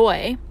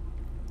enjoy,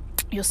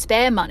 your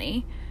spare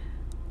money,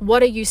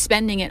 what are you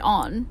spending it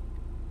on?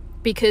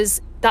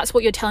 Because that's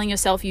what you're telling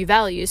yourself you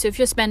value. So if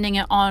you're spending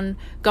it on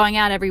going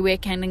out every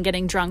weekend and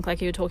getting drunk,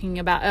 like you were talking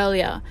about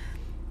earlier,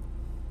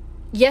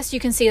 yes, you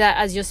can see that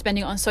as you're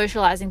spending it on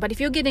socializing. But if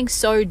you're getting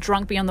so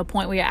drunk beyond the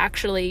point where you're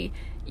actually,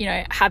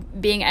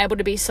 being able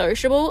to be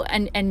sociable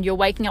and you're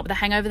waking up with a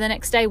hangover the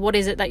next day, what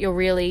is it that you're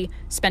really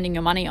spending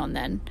your money on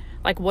then?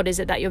 Like, what is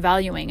it that you're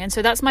valuing? And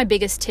so that's my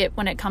biggest tip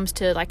when it comes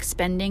to like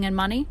spending and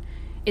money,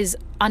 is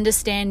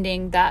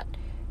understanding that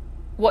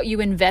what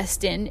you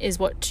invest in is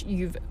what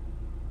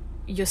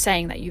you're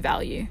saying that you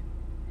value.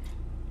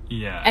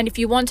 Yeah. And if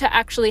you want to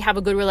actually have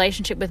a good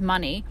relationship with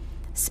money,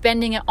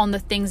 spending it on the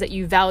things that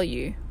you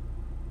value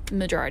the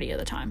majority of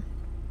the time.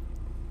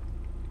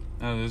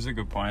 Oh, those are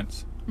good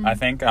points. I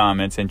think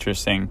it's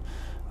interesting,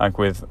 like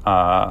with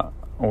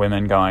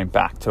women going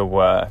back to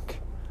work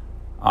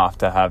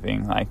after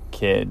having like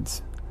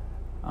kids.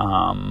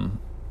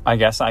 I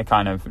guess I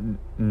kind of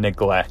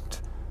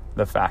neglect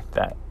the fact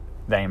that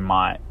they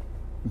might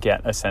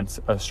get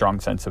a strong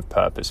sense of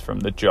purpose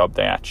from the job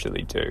they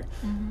actually do.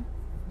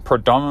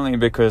 Predominantly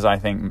because I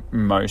think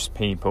most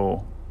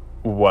people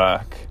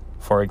work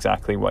for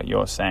exactly what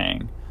you're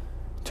saying,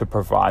 to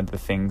provide the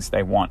things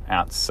they want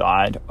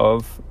outside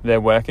of their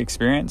work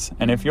experience.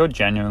 And if you're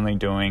genuinely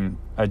doing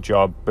a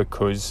job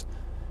because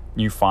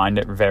you find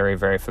it very,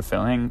 very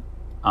fulfilling,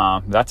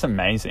 that's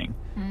amazing.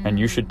 And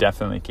you should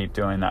definitely keep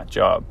doing that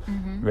job.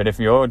 But if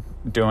you're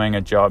doing a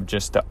job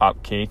just to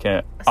upkeep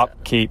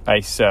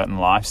a certain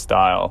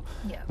lifestyle,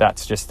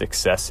 that's just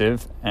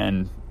excessive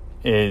and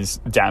is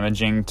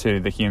damaging to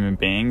the human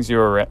beings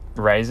you're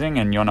raising,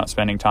 and you're not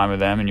spending time with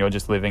them, and you're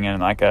just living in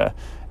like a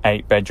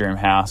 8-bedroom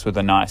house with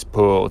a nice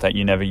pool that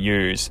you never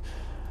use.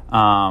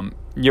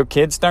 Your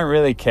kids don't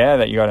really care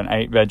that you got an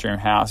 8-bedroom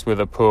house with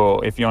a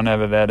pool if you're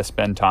never there to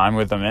spend time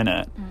with them in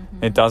it.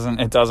 It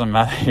doesn't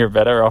matter. You're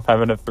better off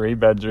having a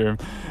 3-bedroom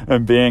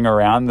and being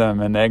around them,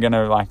 and they're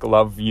gonna like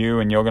love you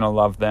and you're gonna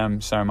love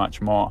them so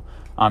much more.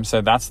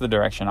 So that's the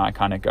direction I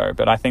kind of go.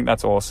 But I think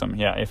that's awesome.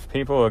 Yeah, if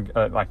people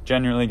are like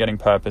genuinely getting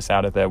purpose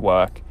out of their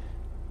work,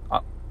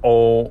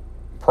 all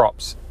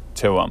props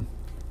to them.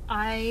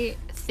 I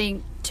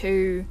think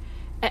too,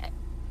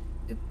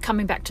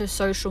 coming back to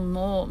social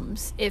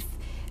norms,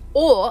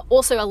 or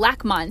also a lack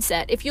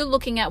mindset. If you're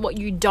looking at what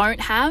you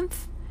don't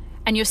have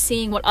and you're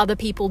seeing what other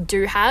people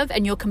do have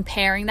and you're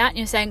comparing that and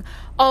you're saying,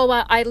 oh,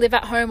 I live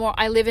at home, or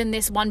I live in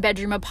this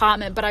 1-bedroom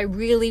apartment, but I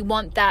really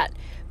want that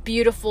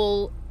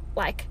beautiful,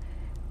 like,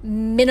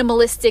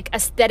 minimalistic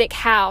aesthetic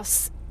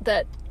house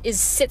that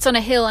sits on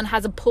a hill and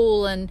has a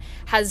pool and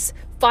has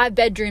 5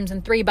 bedrooms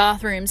and 3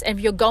 bathrooms. And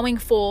if you're going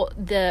for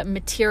the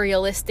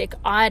materialistic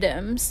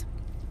items,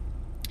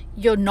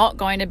 you're not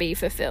going to be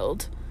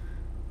fulfilled.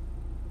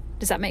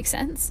 Does that make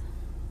sense?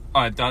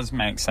 Oh, it does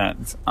make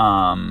sense.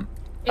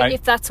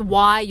 If that's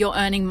why you're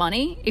earning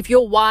money, if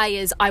your why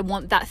is I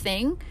want that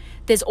thing,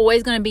 there's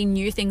always going to be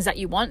new things that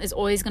you want. There's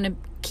always going to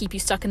keep you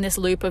stuck in this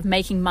loop of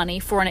making money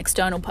for an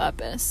external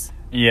purpose.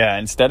 Yeah,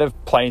 instead of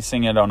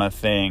placing it on a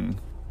thing,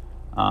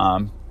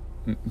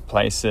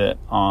 place it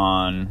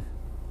on,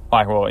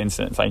 like, well,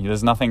 instance, like,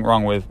 there's nothing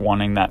wrong with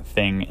wanting that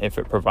thing if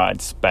it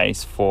provides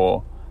space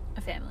for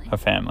a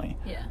family.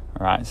 Yeah.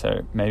 Right.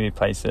 So maybe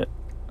place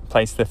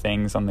the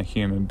things on the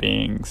human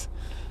beings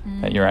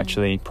that you're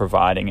actually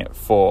providing it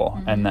for,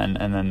 and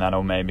then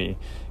that'll maybe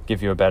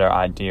give you a better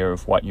idea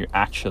of what you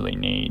actually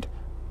need,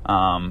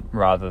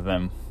 rather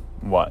than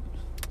what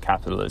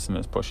capitalism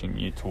is pushing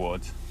you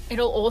towards.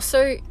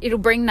 It'll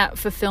bring that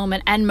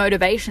fulfillment and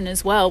motivation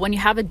as well. When you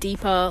have a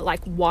deeper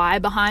like why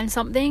behind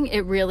something,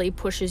 it really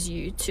pushes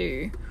you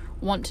to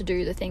want to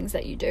do the things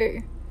that you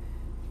do.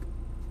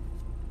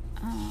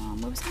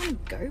 Where was I going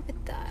to go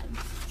with that?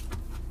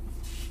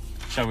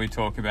 Shall we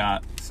talk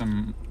about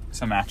some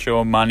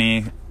actual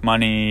money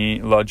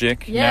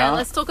logic? Yeah, now?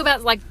 Let's talk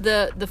about like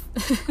the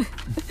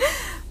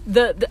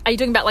are you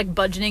talking about like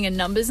budgeting and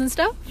numbers and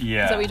stuff?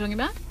 Yeah. Is that what you're talking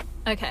about?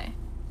 Okay.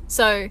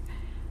 So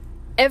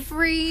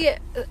every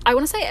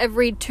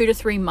 2 to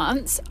 3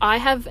 months, I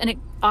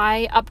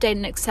update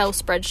an Excel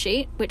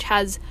spreadsheet which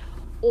has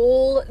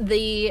all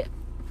the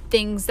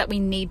things that we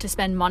need to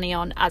spend money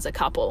on as a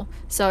couple.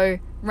 So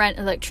rent,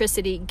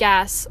 electricity,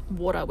 gas,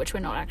 water, which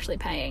we're not actually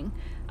paying,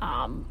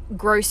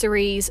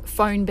 groceries,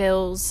 phone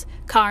bills,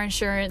 car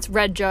insurance,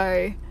 Red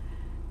Joe,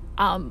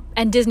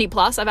 and Disney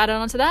Plus. I've added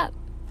onto that.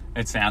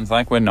 It sounds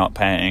like we're not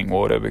paying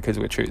water because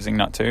we're choosing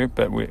not to,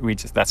 but we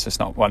just, that's just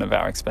not one of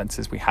our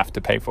expenses we have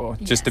to pay for.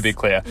 Just to be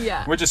clear.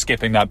 Yeah. We're just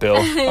skipping that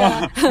bill.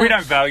 We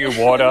don't value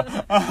water.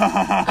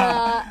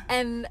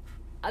 And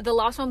the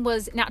last one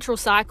was natural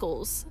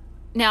cycles.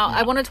 Now,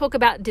 I want to talk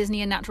about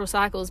Disney and natural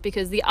cycles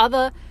because the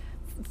other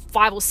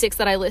 5 or 6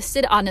 that I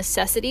listed are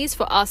necessities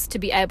for us to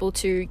be able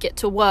to get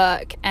to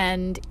work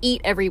and eat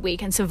every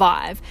week and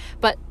survive.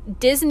 But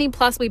Disney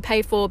Plus we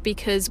pay for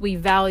because we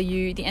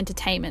value the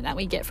entertainment that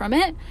we get from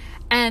it.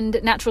 And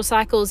natural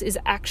cycles is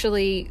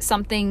actually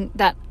something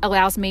that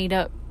allows me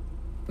to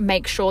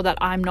make sure that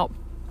I'm not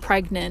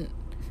pregnant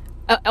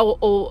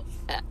or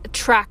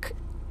track,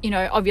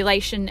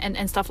 ovulation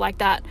and stuff like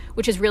that,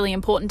 which is really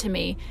important to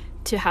me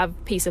to have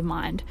peace of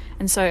mind.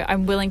 And so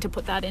I'm willing to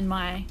put that in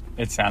my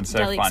It sounds so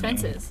daily funny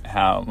expenses.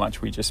 how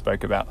much we just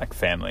spoke about like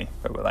family,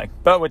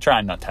 but we're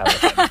trying not to have a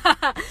family.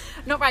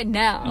 Not right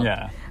now.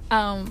 Yeah.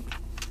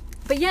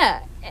 But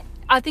yeah,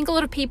 I think a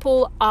lot of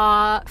people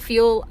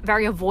feel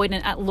very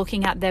avoidant at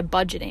looking at their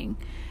budgeting.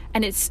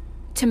 And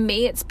to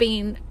me, it's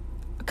been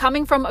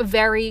coming from a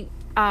very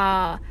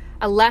a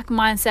lack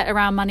mindset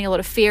around money, a lot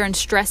of fear and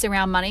stress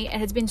around money. It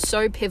has been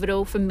so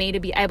pivotal for me to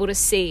be able to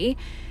see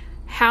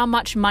how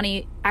much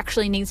money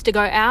actually needs to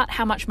go out,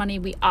 how much money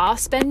we are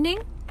spending.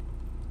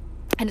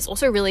 And it's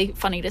also really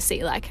funny to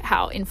see like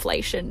how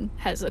inflation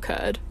has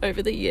occurred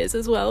over the years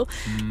as well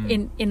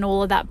in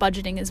all of that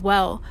budgeting as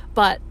well.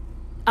 But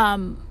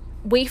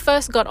we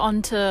first got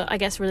onto, I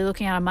guess, really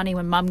looking at our money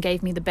when Mum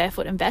gave me the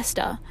Barefoot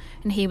Investor.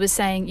 And he was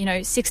saying,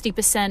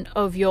 60%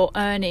 of your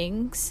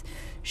earnings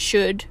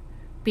should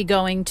be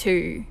going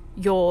to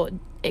your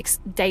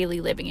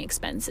daily living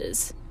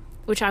expenses,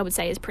 which I would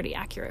say is pretty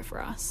accurate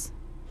for us.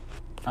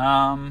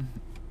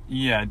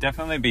 Yeah,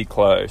 definitely be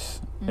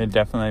close. It'd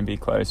definitely be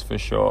close for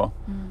sure.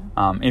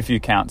 If you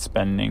count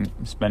spending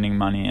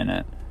money in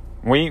it,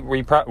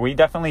 we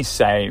definitely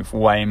save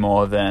way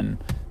more than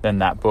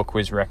that book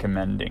was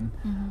recommending.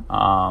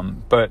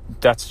 But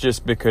that's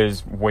just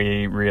because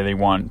we really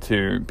want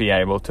to be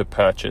able to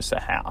purchase a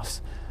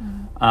house.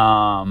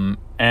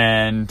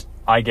 And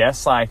I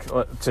guess like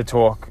to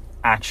talk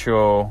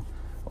actual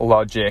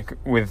logic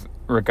with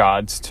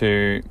regards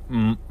to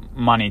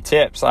money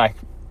tips, like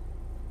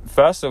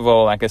first of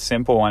all, like a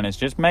simple one is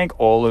just make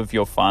all of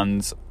your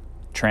funds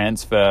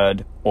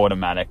transferred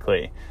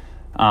automatically.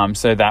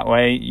 So that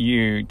way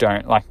you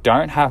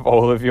don't have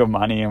all of your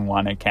money in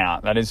one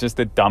account. That is just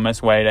the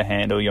dumbest way to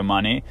handle your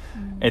money.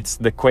 It's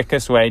the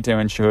quickest way to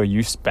ensure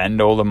you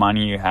spend all the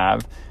money you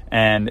have.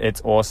 And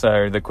it's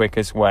also the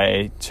quickest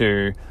way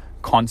to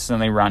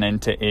constantly run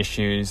into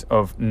issues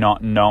of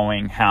not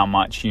knowing how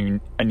much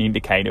you need to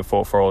cater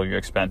for all of your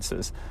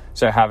expenses.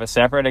 So have a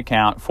separate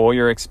account for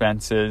your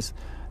expenses,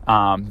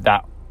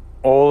 that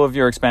all of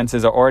your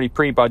expenses are already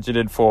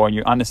pre-budgeted for.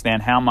 You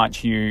understand how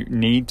much you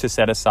need to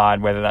set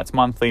aside, whether that's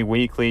monthly,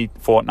 weekly,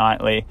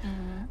 fortnightly,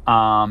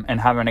 and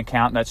have an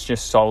account that's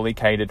just solely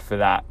catered for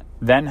that.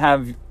 Then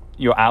have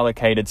your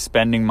allocated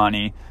spending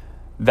money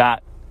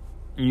that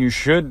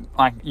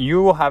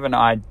you will have an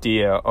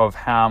idea of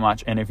how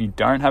much, and if you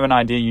don't have an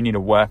idea, you need to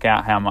work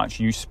out how much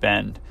you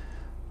spend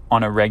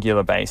on a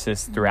regular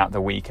basis throughout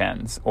the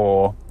weekends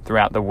or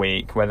throughout the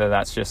week, whether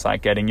that's just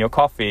like getting your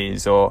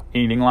coffees or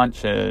eating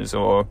lunches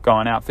or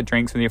going out for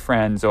drinks with your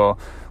friends or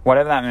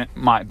whatever that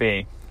might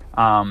be.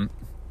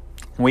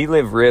 We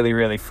live really,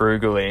 really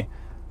frugally.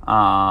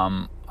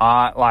 I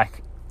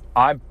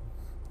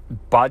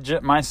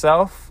budget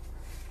myself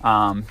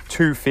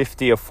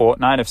 $250 a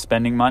fortnight of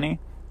spending money.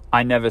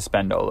 I never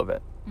spend all of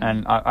it.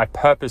 And I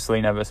purposely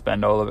never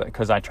spend all of it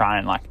because I try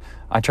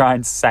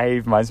and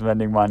save my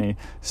spending money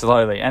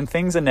slowly, and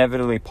things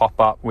inevitably pop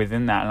up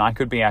within that, and I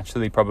could be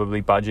actually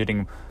probably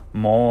budgeting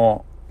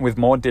with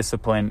more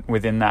discipline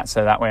within that,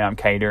 so that way I'm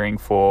catering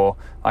for,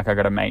 like, I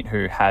got a mate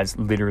who has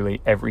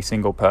literally every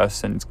single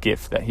person's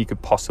gift that he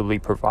could possibly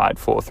provide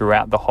for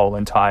throughout the whole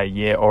entire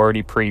year,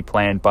 already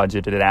pre-planned,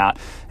 budgeted it out,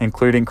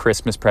 including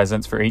Christmas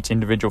presents for each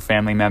individual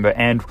family member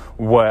and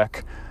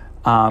work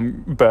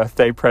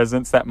birthday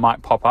presents that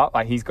might pop up.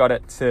 Like, he's got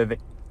it to the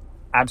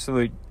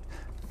absolute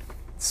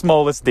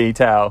smallest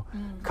detail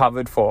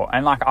covered for.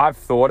 And like, I've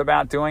thought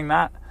about doing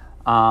that,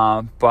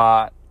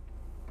 but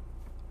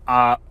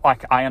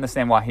like, I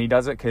understand why he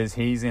does it, because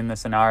he's in the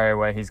scenario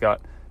where he's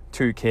got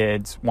 2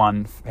 kids,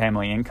 1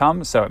 family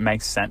income, so it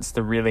makes sense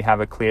to really have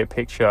a clear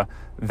picture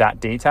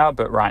that detail.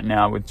 But right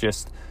now, with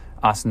just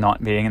us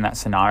not being in that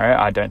scenario,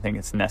 I don't think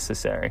it's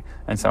necessary.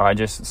 And so I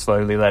just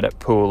slowly let it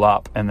pool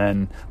up, and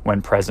then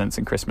when presents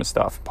and Christmas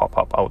stuff pop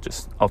up, I'll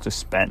just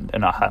spend,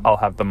 and I'll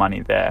have the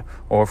money there.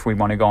 Or if we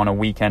want to go on a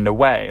weekend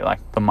away,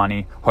 like, the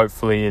money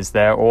hopefully is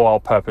there, or I'll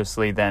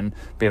purposely then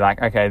be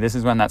like, okay, this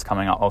is when that's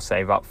coming up, I'll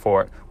save up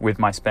for it with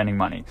my spending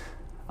money.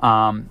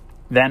 Then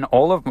we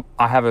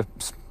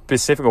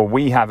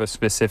have a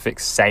specific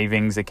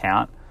savings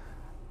account.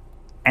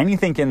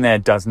 Anything in there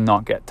does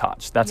not get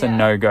touched. That's a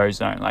no-go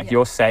zone. Like,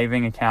 your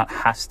saving account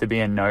has to be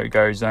a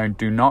no-go zone.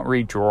 Do not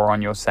redraw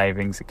on your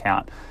savings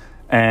account.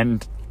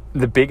 And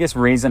the biggest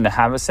reason to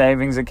have a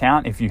savings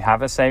account, if you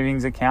have a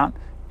savings account,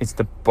 is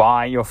to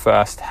buy your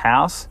first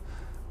house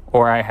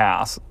or a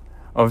house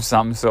of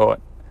some sort.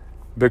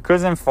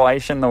 Because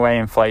inflation, the way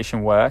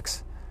inflation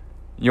works,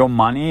 your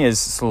money is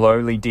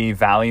slowly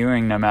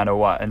devaluing no matter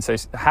what. And so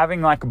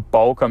having like a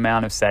bulk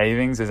amount of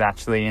savings is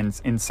actually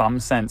in some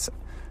sense,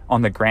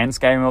 on the grand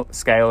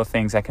scale of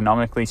things,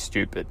 economically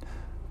stupid.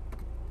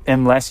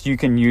 Unless you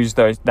can use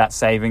that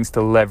savings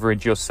to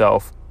leverage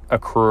yourself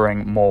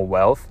accruing more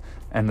wealth.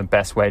 And the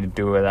best way to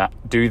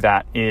do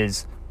that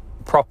is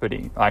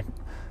property. Like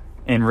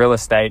in real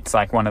estate, it's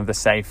like one of the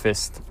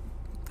safest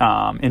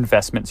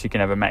investments you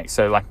can ever make.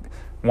 So like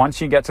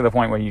once you get to the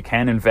point where you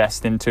can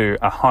invest into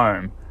a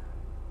home,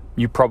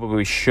 you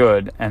probably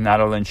should, and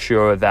that'll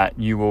ensure that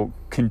you will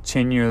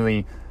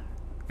continually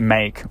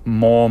make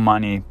more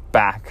money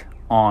back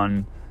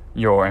on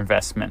your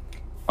investment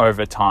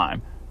over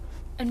time.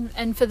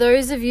 And for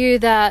those of you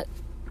that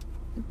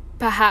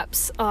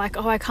perhaps are like,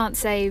 oh, I can't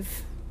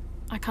save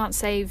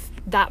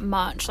that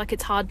much, like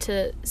it's hard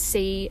to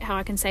see how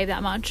I can save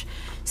that much,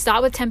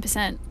 start with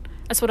 10%.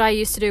 That's what I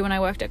used to do when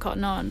I worked at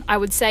Cotton On. I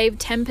would save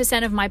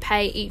 10% of my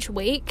pay each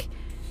week,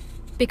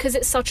 because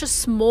it's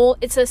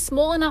a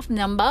small enough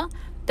number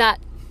that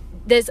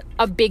there's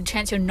a big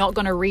chance you're not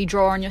going to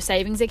redraw on your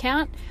savings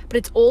account,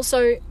 but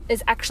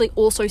there's actually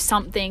also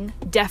something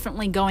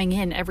definitely going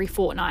in every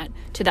fortnight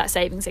to that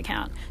savings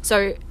account.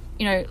 So,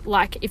 you know,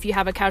 like if you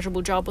have a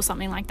casual job or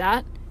something like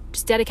that,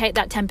 just dedicate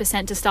that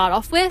 10% to start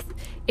off with.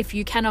 If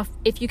you can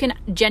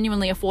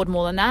genuinely afford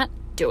more than that,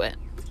 do it.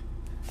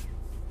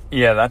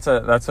 Yeah, that's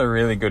a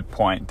really good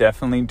point.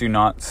 Definitely do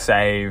not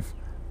save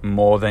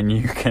more than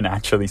you can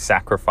actually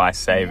sacrifice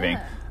saving.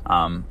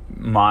 Yeah.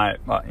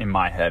 In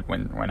my head,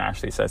 when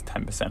Ashley says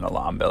 10%,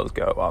 alarm bells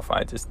go off.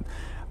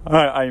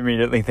 I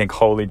immediately think,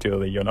 holy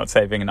dooly, you're not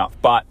saving enough.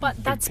 But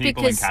that's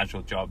people because in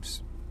casual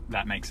jobs,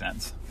 that makes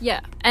sense.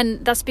 Yeah,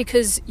 and that's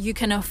because you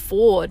can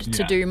afford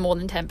to do more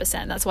than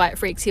 10%. That's why it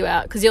freaks you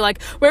out, because you're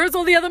like, where is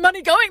all the other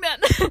money going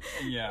then?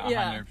 Yeah,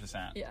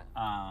 100%. Yeah.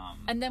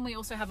 And then we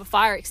also have a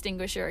fire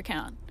extinguisher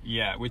account.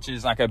 Yeah, which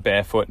is like a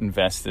barefoot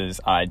investor's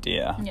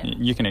idea. Yeah.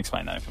 You can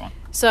explain that if you want.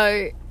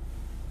 So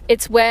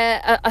it's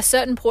where a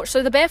certain portion,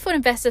 so the barefoot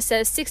investor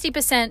says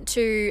 60%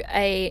 to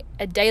a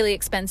daily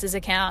expenses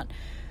account,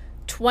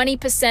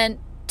 20%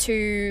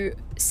 to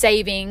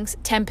savings,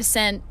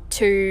 10%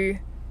 to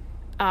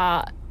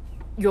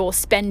your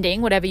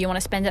spending, whatever you want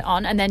to spend it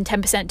on, and then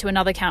 10% to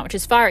another account, which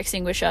is fire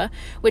extinguisher,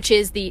 which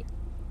is the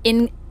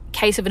in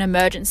case of an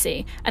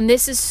emergency. And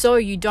this is so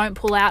you don't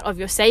pull out of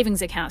your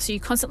savings account. So you're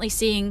constantly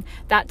seeing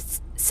that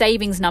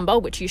savings number,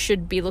 which you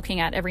should be looking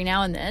at every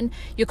now and then.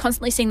 You're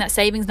constantly seeing that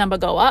savings number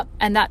go up,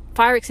 and that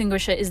fire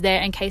extinguisher is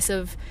there in case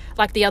of,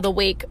 like the other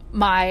week,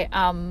 I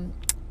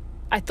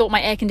thought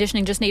my air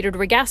conditioning just needed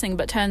regassing,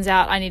 but turns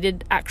out I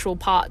needed actual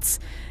parts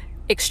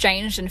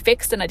exchanged and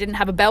fixed, and I didn't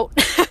have a belt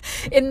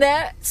in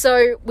there,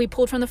 so we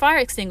pulled from the fire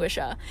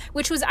extinguisher,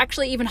 which was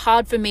actually even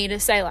hard for me to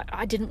say, like,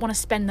 I didn't want to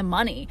spend the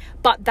money,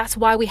 but that's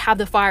why we have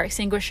the fire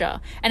extinguisher,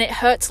 and it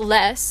hurts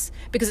less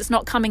because it's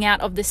not coming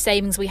out of the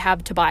savings we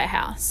have to buy a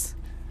house.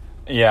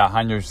 Yeah,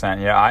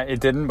 100%. Yeah,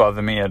 it didn't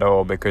bother me at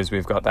all because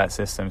we've got that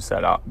system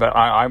set up. But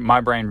my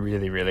brain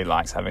really, really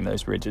likes having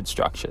those rigid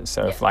structures.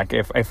 So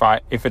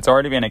if it's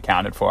already been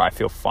accounted for, I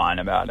feel fine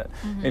about it.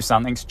 Mm-hmm. If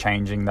something's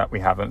changing that we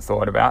haven't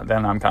thought about,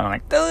 then I'm kind of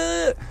like,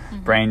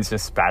 mm-hmm. Brain's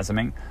just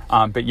spasming.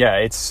 But yeah,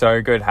 it's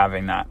so good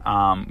having that.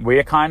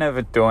 We're kind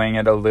of doing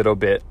it a little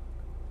bit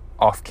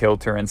off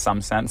kilter in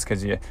some sense,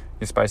 because you're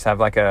supposed to have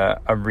like a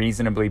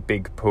reasonably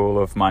big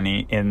pool of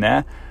money in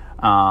there.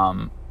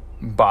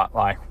 But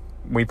like,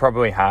 we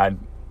probably had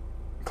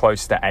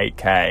close to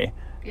 8K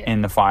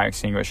in the fire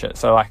extinguisher.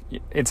 So like,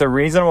 it's a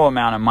reasonable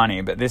amount of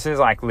money, but this is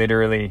like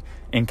literally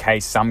in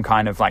case some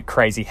kind of like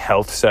crazy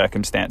health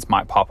circumstance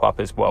might pop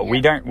up as well.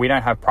 Yeah. We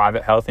don't have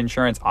private health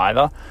insurance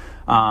either.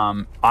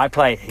 I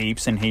play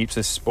heaps and heaps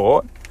of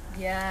sport.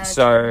 Yeah.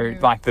 So true.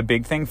 Like the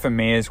big thing for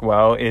me as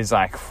well is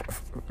like,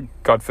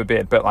 God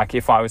forbid, but like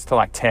if I was to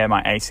like tear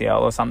my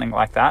ACL or something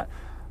like that,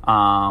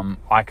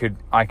 I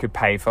could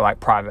pay for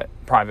like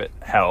private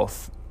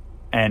health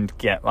and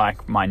get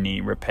like my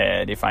knee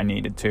repaired if I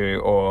needed to,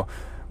 or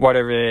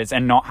whatever it is,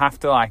 and not have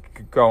to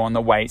like go on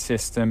the wait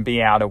system,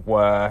 be out of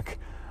work,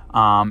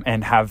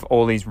 and have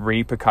all these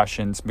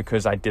repercussions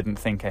because I didn't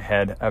think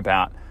ahead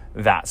about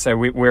that. So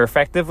we're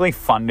effectively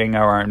funding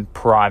our own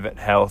private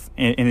health,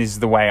 is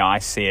the way I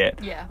see it.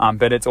 Yeah.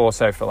 But it's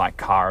also for like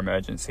car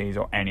emergencies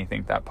or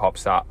anything that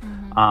pops up.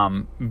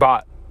 Mm-hmm.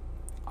 But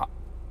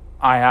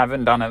I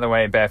haven't done it the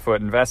way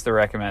Barefoot Investor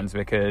recommends,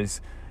 because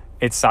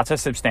it's such a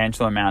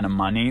substantial amount of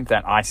money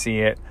that I see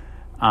it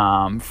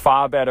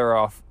far better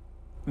off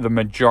the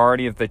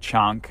majority of the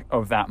chunk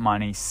of that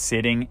money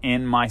sitting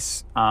in my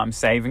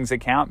savings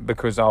account,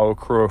 because I'll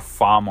accrue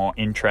far more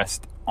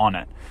interest on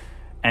it.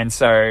 And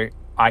so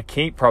I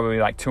keep probably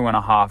like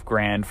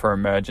 $2,500 for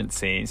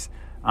emergencies,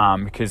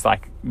 because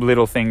like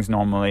little things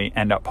normally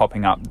end up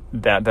popping up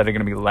that are going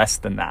to be less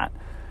than that.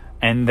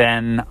 And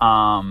then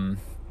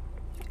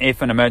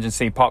if an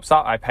emergency pops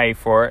up, I pay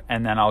for it,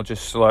 and then I'll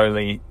just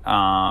slowly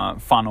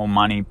funnel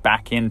money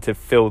back in to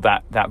fill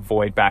that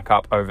void back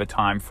up over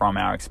time from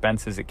our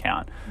expenses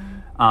account.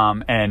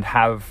 And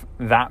have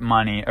that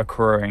money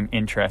accruing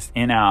interest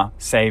in our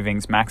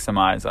savings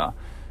maximizer.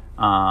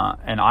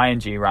 And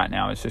ING right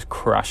now is just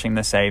crushing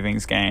the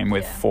savings game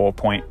with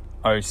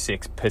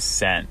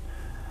 4.06%.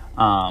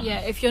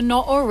 If you're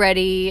not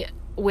already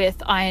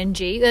with ING,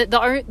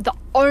 the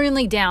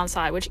only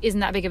downside, which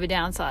isn't that big of a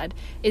downside,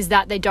 is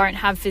that they don't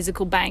have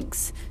physical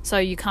banks, so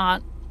you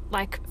can't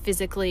like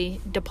physically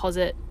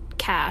deposit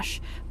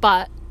cash,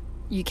 but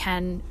you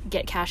can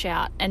get cash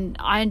out. And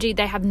ING,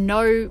 they have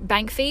no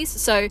bank fees,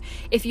 so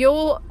if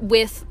you're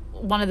with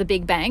one of the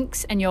big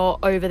banks and you're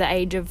over the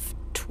age of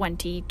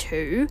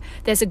 22,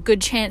 there's a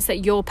good chance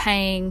that you're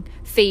paying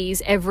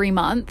fees every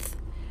month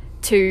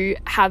to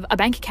have a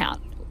bank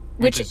account.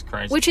 Which is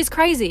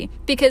crazy,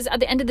 because at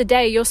the end of the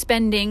day, you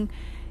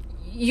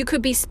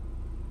could be,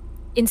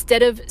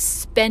 instead of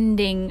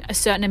spending a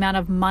certain amount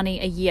of money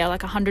a year,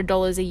 like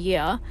 $100 a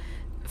year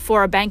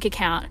for a bank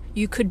account,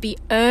 you could be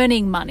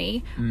earning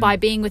money by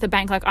being with a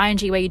bank like ING,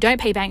 where you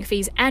don't pay bank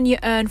fees and you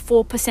earn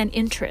 4%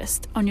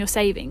 interest on your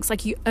savings.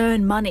 Like, you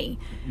earn money.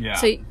 Yeah.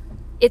 So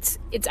it's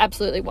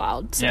absolutely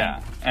wild. So.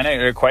 Yeah, and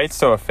it equates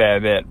to a fair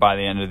bit by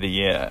the end of the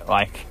year.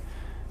 Like,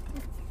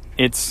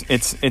 it's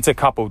a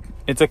couple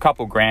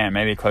grand,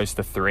 maybe close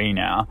to 3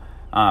 now,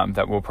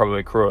 that will probably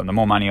accrue. And the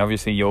more money,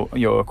 obviously,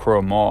 you'll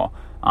accrue more.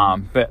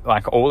 But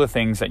like, all the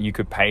things that you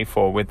could pay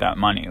for with that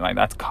money, like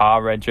that's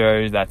car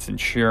regos, that's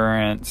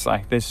insurance,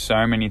 like there's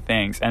so many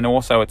things. And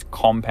also it's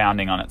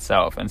compounding on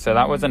itself. And so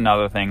that was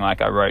another thing,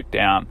 like I wrote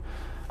down,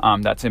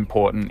 that's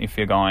important if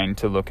you're going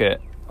to look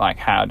at like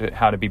how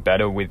to be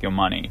better with your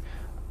money.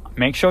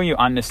 Make sure you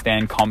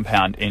understand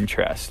compound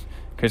interest,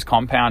 because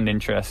compound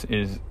interest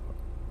is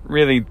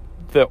really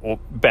the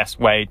best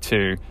way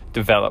to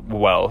develop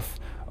wealth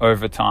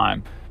over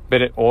time.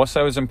 But it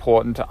also is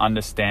important to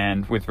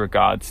understand with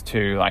regards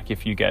to, like,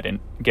 if you get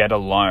a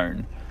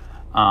loan,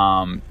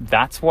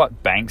 that's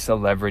what banks are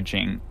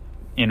leveraging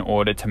in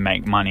order to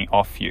make money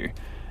off you.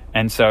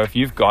 And so if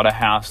you've got a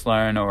house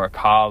loan or a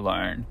car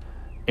loan,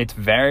 it's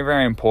very,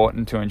 very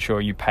important to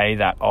ensure you pay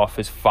that off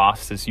as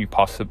fast as you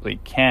possibly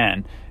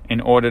can,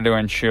 in order to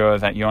ensure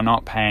that you're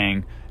not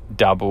paying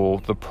double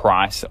the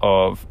price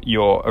of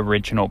your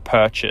original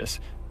purchase,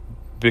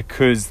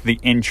 because the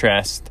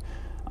interest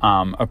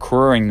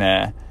accruing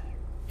there,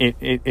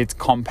 it's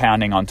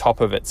compounding on top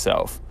of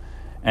itself.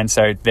 And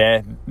so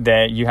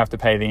there you have to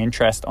pay the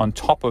interest on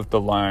top of the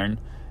loan.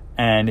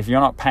 And if you're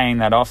not paying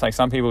that off, like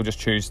some people just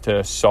choose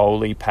to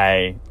solely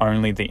pay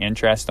only the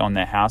interest on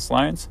their house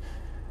loans,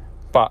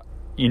 but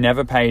you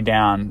never pay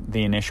down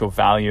the initial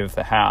value of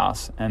the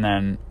house, and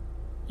then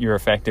you're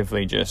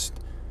effectively just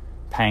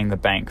paying the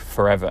bank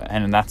forever,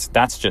 and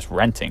that's just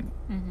renting.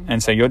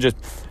 And so you're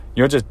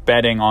just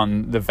betting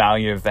on the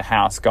value of the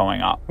house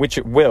going up, which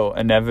it will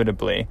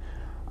inevitably,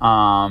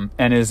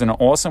 and is an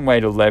awesome way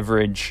to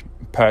leverage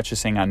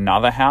purchasing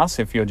another house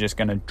if you're just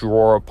going to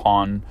draw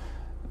upon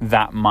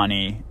that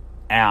money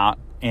out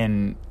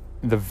in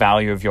the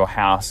value of your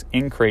house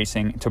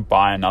increasing to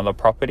buy another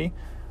property.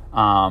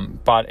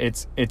 But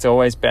it's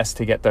always best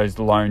to get those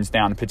loans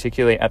down,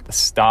 particularly at the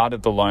start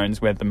of the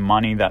loans where the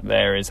money that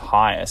there is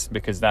highest,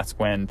 because that's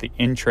when the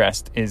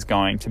interest is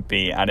going to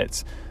be at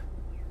its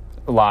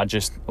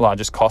largest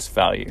cost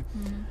value.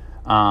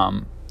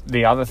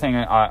 The other thing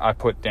I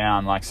put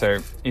down, like, so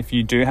if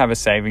you do have a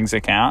savings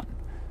account,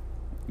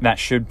 that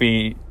should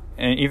be,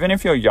 even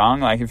if you're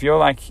young, like if you're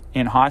like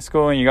in high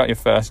school and you got your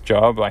first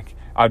job, like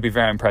I'd be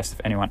very impressed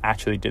if anyone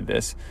actually did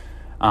this.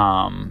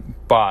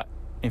 But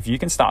if you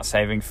can start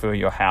saving for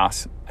your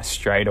house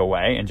straight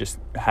away and just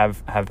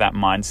have that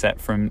mindset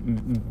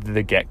from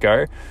the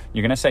get-go,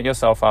 you're going to set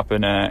yourself up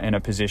in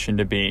a position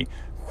to be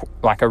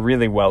like a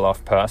really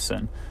well-off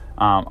person.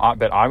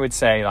 But I would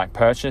say, like,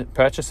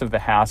 purchase of the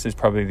house is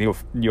probably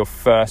your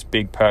first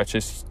big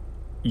purchase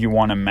you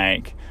want to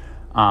make,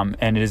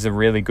 and it is a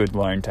really good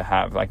loan to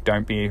have. Like,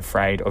 don't be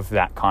afraid of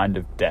that kind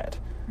of debt,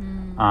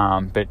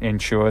 but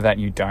ensure that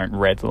you don't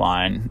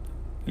redline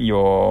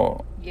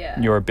your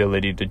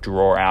ability to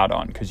draw out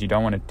on, because you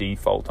don't want to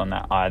default on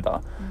that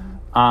either.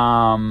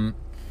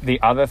 The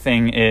other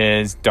thing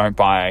is, don't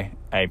buy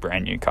a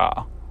brand new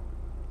car.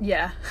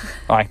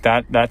 Like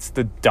that's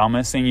the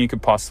dumbest thing you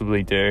could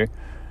possibly do,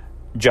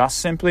 just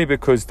simply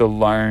because the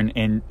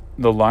loan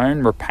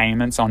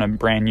repayments on a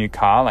brand new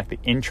car, like the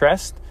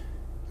interest,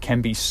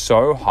 can be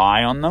so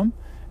high on them.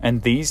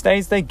 And these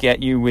days they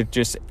get you with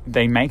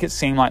they make it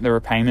seem like the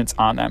repayments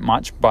aren't that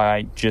much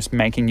by just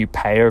making you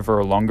pay over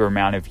a longer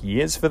amount of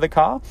years for the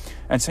car.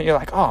 And so you're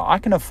like, oh, I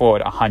can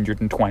afford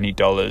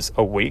 $120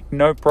 a week,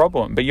 no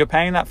problem. But you're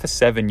paying that for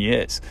 7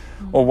 years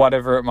or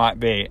whatever it might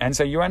be. And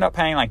so you end up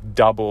paying like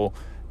double,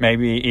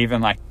 maybe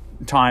even like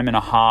time and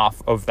a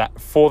half of that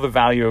for the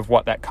value of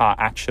what that car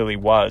actually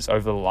was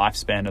over the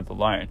lifespan of the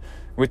loan,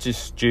 which is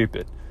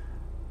stupid.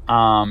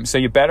 So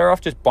you're better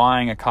off just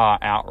buying a car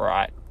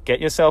outright get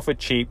yourself a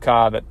cheap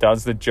car that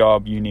does the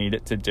job you need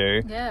it to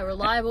do. Yeah,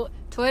 reliable.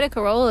 Toyota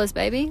Corollas,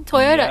 baby.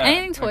 Toyota,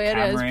 anything Toyota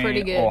Camry, is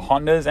pretty good. Or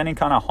Hondas, any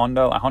kind of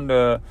Honda, like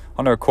Honda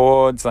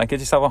Accords. Like, get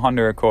yourself a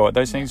Honda Accord.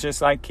 Those things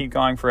just like keep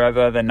going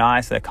forever. They're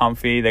nice, they're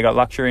comfy, they got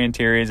luxury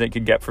interiors that you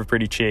could get for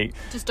pretty cheap.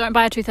 Just don't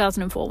buy a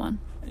 2004 one.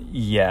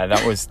 Yeah,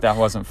 that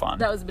wasn't fun.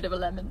 That was a bit of a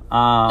lemon.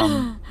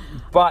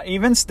 But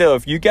even still,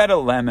 if you get a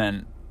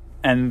lemon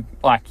and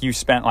like you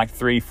spent like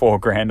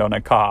 3-4 grand on a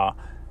car,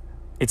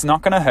 it's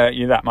not going to hurt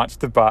you that much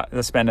to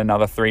spend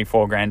another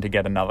 3-4 grand to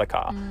get another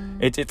car.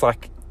 It's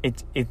like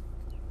it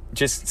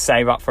just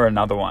save up for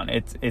another one.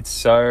 It's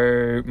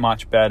so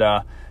much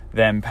better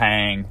than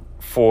paying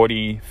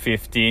 40,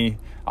 50.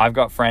 I've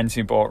got friends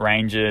who bought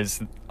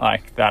Rangers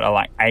like that are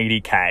like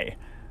 80k,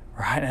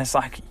 right? And it's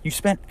like, you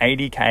spent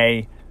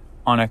 80k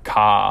on a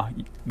car.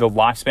 The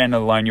lifespan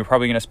alone, you're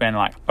probably going to spend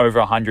like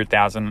over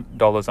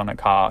 $100,000 on a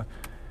car,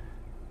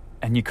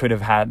 and you could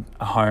have had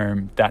a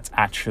home that's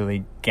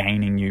actually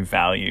gaining you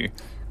value.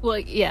 Well,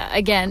 yeah,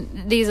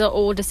 again, these are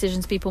all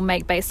decisions people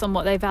make based on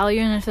what they value,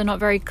 and if they're not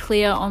very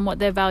clear on what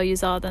their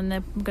values are, then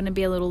they're going to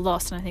be a little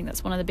lost, and I think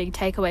that's one of the big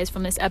takeaways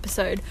from this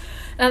episode.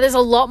 Now, there's a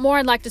lot more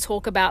I'd like to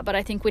talk about, but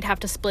I think we'd have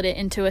to split it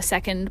into a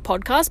second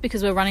podcast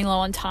because we're running low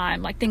on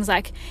time, like things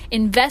like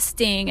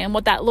investing and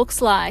what that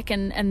looks like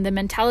and the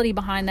mentality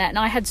behind that. And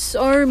I had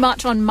so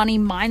much on money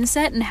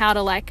mindset and how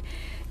to like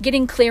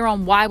getting clear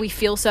on why we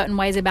feel certain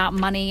ways about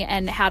money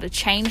and how to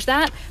change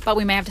that, but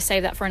we may have to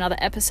save that for another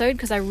episode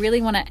because I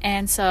really want to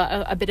answer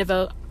a bit of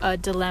a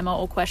dilemma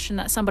or question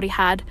that somebody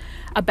had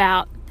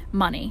about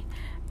money.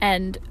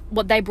 And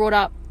what they brought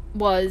up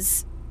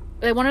was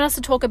they wanted us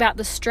to talk about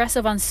the stress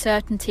of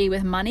uncertainty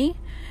with money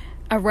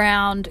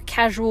around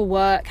casual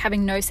work,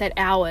 having no set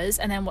hours,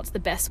 and then what's the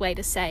best way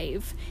to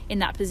save in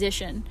that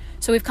position.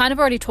 So we've kind of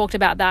already talked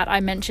about that. I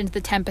mentioned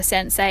the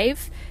 10%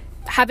 save.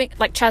 Having,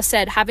 like Chaz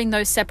said, having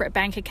those separate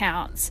bank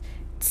accounts,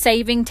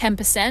 saving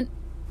 10%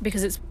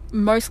 because it's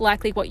most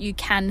likely what you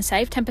can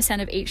save,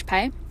 10% of each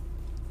pay.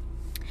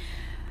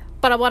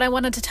 But what I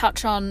wanted to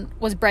touch on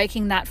was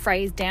breaking that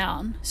phrase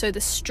down. So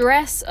the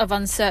stress of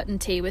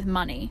uncertainty with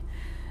money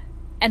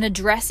and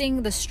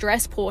addressing the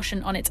stress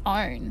portion on its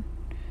own.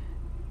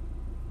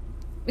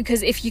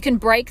 Because if you can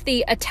break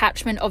the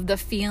attachment of the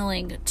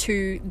feeling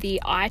to the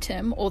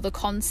item or the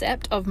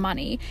concept of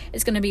money,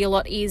 it's going to be a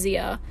lot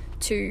easier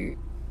to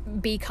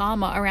be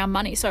calmer around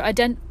money. So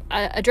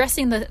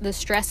addressing the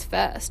stress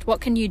first. What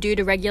can you do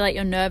to regulate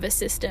your nervous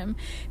system?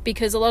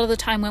 Because a lot of the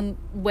time when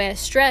we're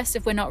stressed,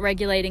 if we're not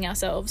regulating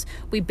ourselves,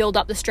 we build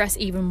up the stress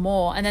even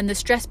more, and then the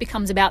stress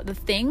becomes about the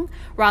thing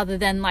rather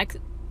than like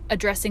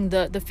addressing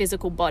the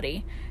physical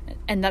body.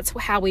 And that's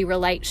how we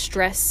relate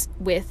stress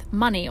with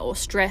money, or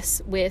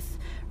stress with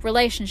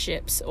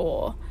relationships,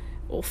 or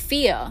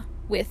fear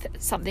with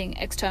something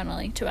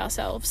externally to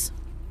ourselves.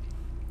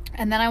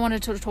 And then I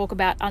wanted to talk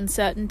about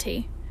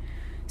uncertainty.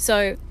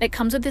 So it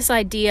comes with this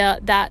idea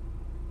that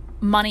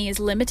money is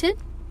limited,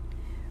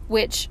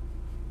 which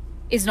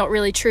is not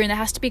really true. And there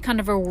has to be kind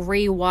of a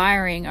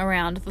rewiring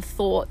around the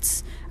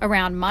thoughts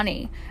around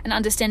money and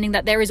understanding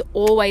that there is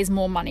always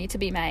more money to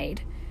be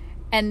made,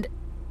 and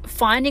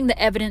finding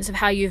the evidence of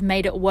how you've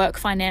made it work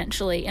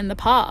financially in the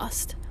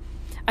past.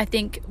 I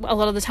think a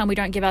lot of the time we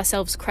don't give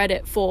ourselves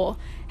credit for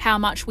how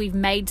much we've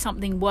made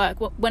something work.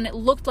 When it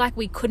looked like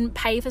we couldn't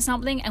pay for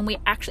something and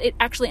it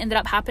actually ended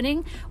up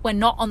happening, we're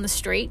not on the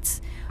streets.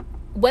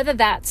 Whether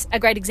that's a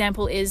great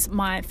example is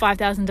my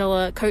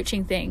 $5,000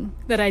 coaching thing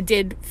that I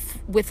did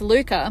with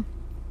Luca.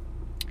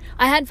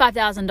 I had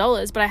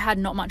 $5,000, but I had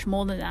not much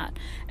more than that.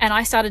 And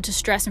I started to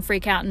stress and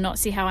freak out and not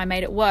see how I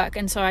made it work.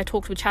 And so I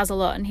talked with Chaz a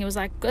lot, and he was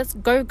like, let's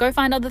go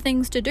find other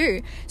things to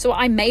do. So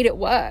I made it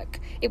work.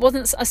 It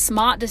wasn't a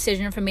smart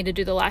decision for me to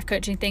do the life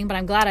coaching thing, but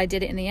I'm glad I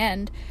did it in the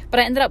end.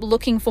 But I ended up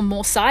looking for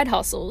more side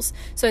hustles.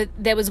 So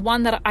there was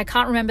one that I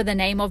can't remember the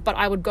name of, but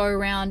I would go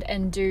around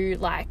and do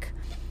like,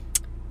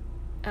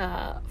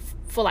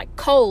 for like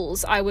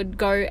Kohl's, I would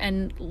go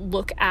and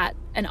look at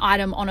an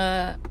item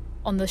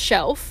on the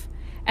shelf,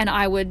 and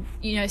I would,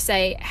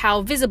 say,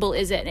 how visible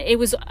is it? It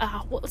was,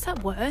 what's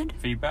that word?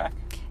 Feedback?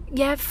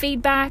 Yeah,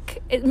 feedback.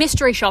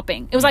 Mystery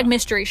shopping. It was like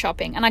mystery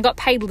shopping, and I got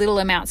paid little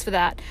amounts for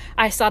that.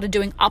 I started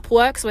doing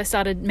Upwork, so I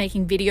started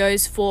making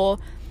videos for...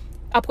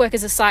 Upwork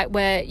is a site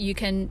where you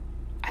can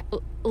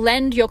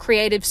lend your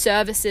creative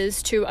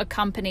services to a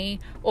company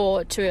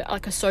or to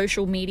like a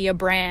social media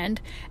brand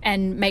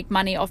and make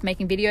money off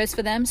making videos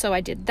for them. So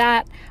I did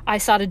that. I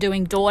started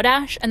doing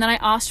DoorDash, and then I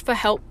asked for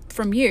help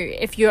from you.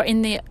 If you're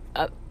in the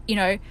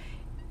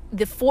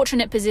the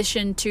fortunate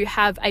position to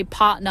have a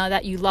partner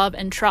that you love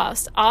and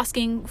trust,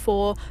 asking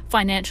for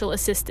financial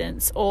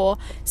assistance, or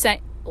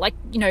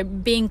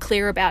being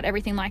clear about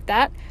everything like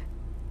that.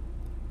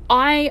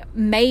 I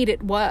made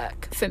it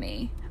work for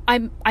me.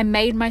 I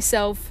made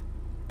myself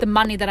the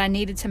money that I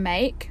needed to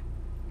make.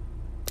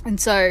 And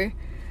so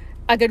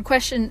a good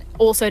question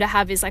also to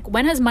have is like,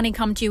 when has money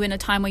come to you in a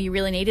time where you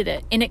really needed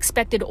it, in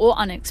expected or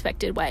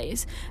unexpected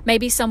ways?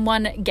 Maybe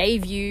someone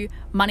gave you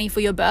money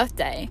for your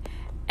birthday,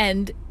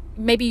 and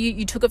maybe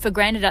you took it for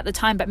granted at the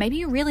time, but maybe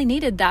you really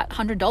needed that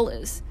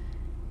 $100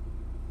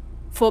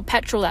 for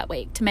petrol that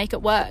week to make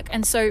it work.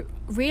 And so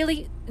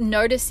really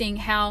noticing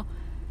how,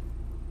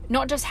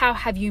 not just how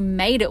have you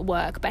made it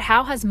work, but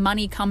how has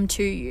money come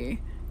to you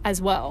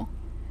as well.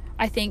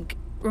 I think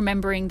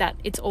remembering that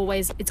it's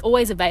always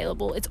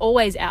available, it's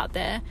always out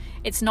there.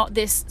 It's not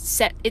this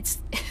set,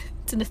 it's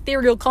an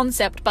ethereal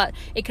concept, but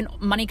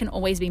money can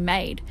always be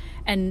made.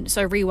 And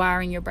so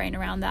rewiring your brain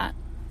around that.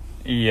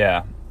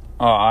 Yeah.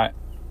 Oh,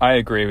 I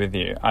agree with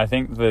you. I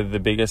think the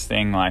biggest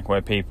thing, like,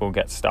 where people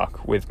get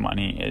stuck with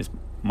money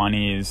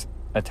is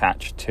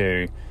attached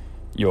to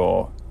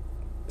your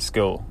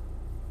skill,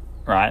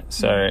 right?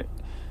 So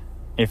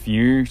if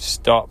you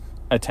stop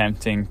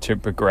attempting to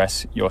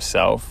progress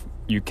yourself,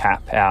 you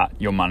cap out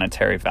your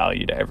monetary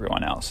value to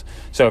everyone else.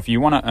 So if you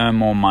want to earn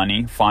more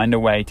money, find a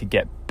way to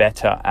get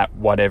better at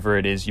whatever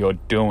it is you're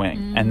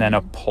doing, and then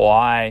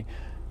apply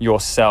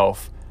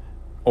yourself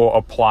or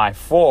apply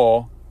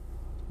for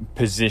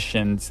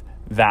positions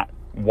that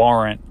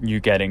warrant you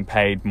getting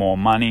paid more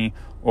money,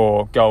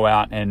 or go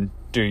out and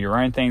do your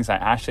own things.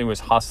 Like Ashley was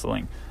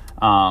hustling.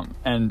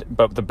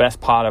 But the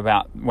best part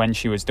about when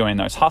she was doing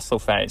those hustle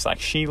phase, like,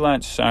 she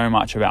learned so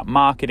much about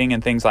marketing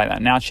and things like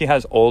that. Now she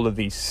has all of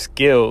these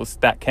skills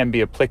that can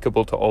be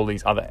applicable to all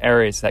these other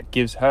areas that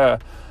gives her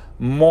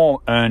more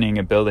earning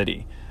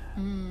ability.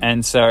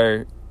 And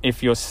so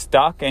if you're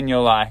stuck and you're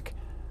like,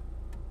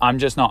 I'm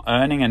just not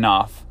earning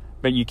enough,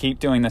 but you keep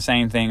doing the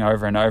same thing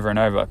over and over and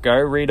over, go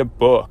read a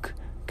book,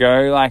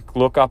 go like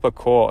look up a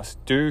course,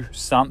 do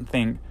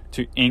something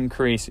to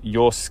increase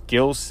your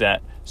skill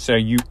set so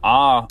you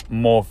are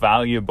more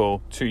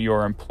valuable to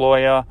your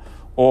employer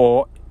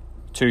or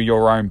to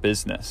your own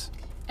business.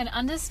 And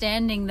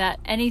understanding that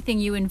anything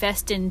you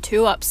invest in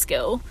to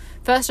upskill,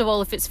 first of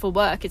all, if it's for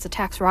work, it's a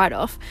tax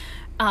write-off.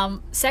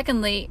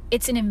 Secondly,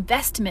 it's an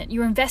investment.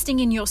 You're investing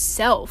in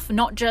yourself,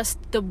 not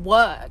just the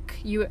work.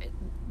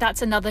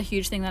 That's another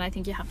huge thing that I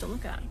think you have to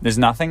look at. There's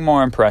nothing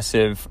more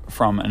impressive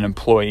from an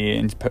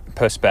employee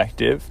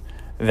perspective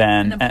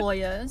than an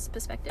employer's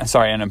perspective.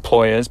 An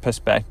employer's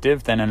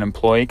perspective than an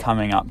employee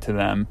coming up to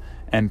them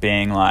and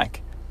being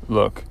like,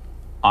 look,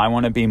 I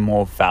want to be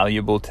more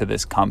valuable to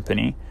this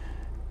company.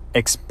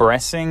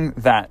 Expressing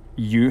that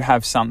you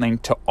have something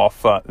to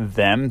offer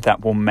them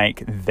that will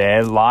make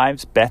their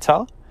lives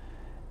better,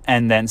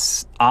 and then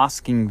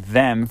asking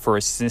them for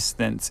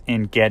assistance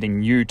in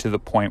getting you to the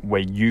point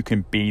where you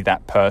can be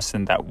that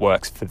person that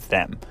works for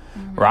them,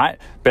 right?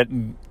 But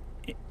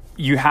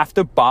you have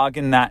to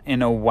bargain that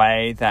in a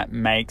way that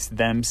makes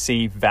them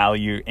see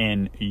value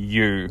in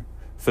you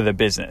for the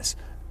business,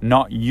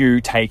 not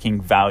you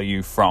taking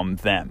value from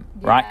them,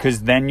 right?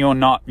 Because then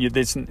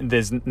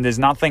there's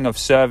nothing of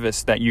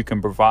service that you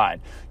can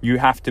provide. You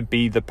have to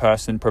be the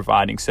person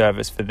providing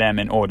service for them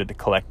in order to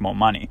collect more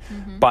money.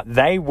 But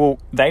they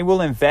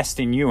will invest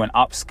in you and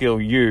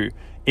upskill you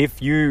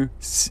if you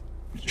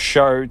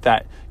show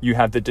that you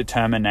have the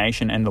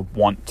determination and the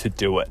want to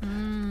do it.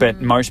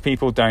 But most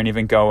people don't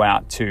even go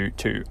out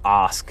to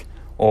ask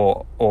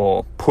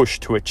or push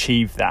to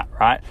achieve that,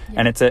 right?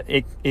 And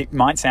it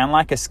might sound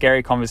like a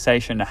scary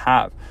conversation to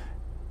have,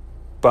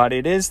 but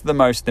it is the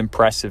most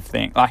impressive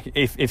thing. Like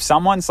if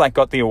someone's like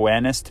got the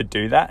awareness to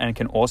do that and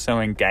can also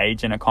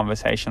engage in a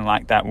conversation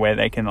like that where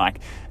they can like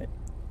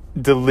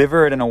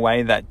deliver it in a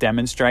way that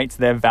demonstrates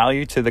their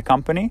value to the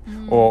company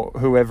or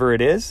whoever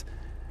it is,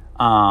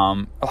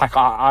 like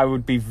I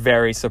would be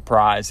very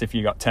surprised if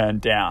you got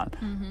turned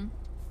down.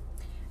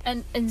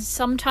 And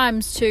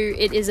sometimes too,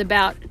 it is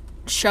about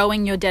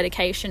showing your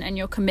dedication and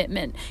your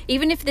commitment.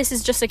 Even if this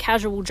is just a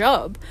casual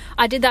job,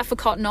 I did that for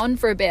Cotton On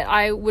for a bit.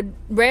 I would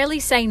rarely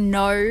say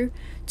no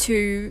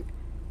to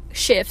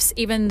shifts,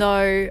 even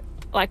though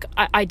like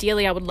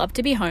ideally I would love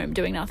to be home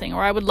doing nothing,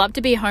 or I would love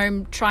to be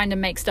home trying to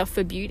make stuff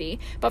for beauty.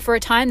 But for a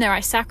time there, I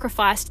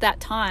sacrificed that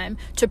time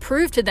to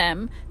prove to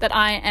them that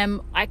I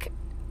am like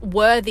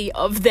worthy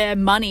of their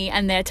money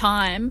and their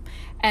time,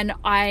 and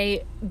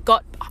I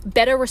got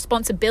better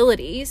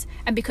responsibilities.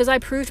 And because I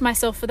proved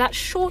myself for that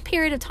short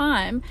period of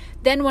time,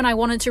 then when I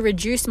wanted to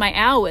reduce my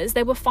hours,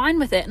 they were fine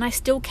with it, and I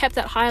still kept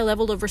that higher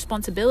level of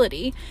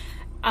responsibility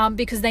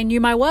because they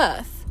knew my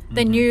worth.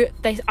 They knew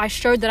I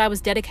showed that I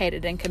was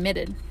dedicated and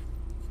committed.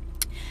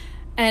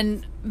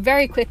 And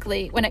very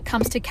quickly, when it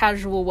comes to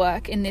casual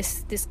work in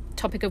this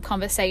topic of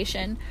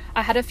conversation,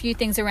 I had a few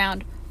things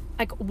around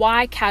like,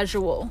 why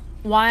casual?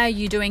 Why are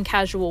you doing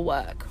casual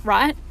work,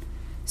 right?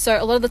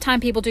 So a lot of the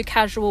time people do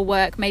casual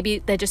work, maybe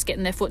they're just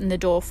getting their foot in the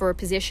door for a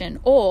position,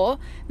 or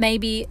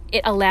maybe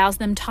it allows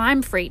them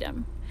time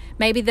freedom.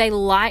 Maybe they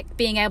like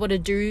being able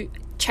to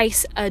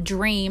chase a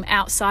dream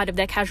outside of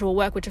their casual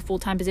work, which a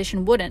full-time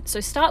position wouldn't. So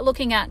start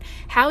looking at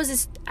how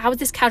is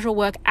this casual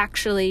work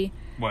actually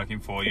working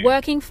for you?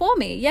 Working for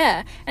me,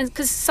 yeah. And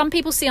because some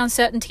people see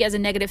uncertainty as a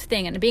negative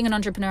thing, and being an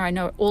entrepreneur, I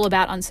know all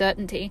about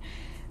uncertainty.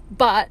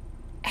 But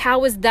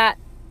how is that?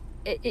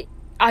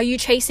 Are you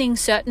chasing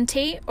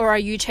certainty, or are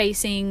you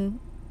chasing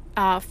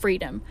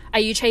freedom? Are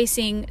you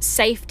chasing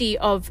safety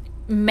of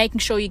making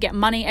sure you get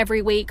money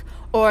every week,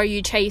 or are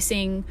you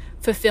chasing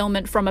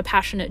fulfillment from a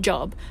passionate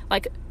job?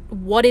 Like,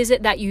 what is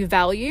it that you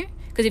value?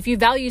 Because if you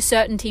value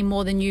certainty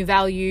more than you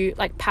value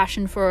like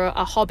passion for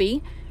a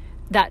hobby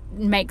that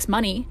makes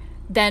money,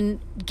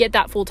 then get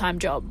that full-time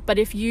job. But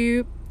if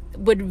you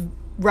would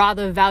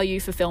rather value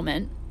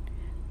fulfillment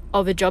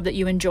of a job that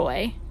you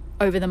enjoy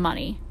over the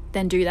money,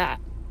 then do that.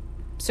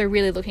 So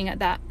really looking at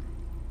that.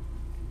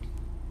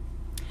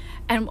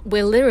 And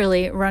we're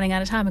literally running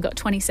out of time. We've got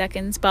 20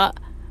 seconds, but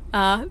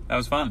that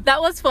was fun.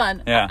 That was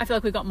fun. Yeah. I feel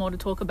like we've got more to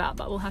talk about,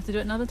 but we'll have to do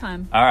it another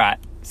time. All right.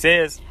 See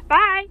yous.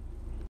 Bye.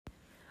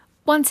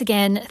 Once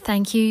again,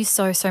 thank you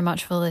so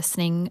much for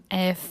listening.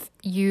 If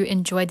you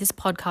enjoyed this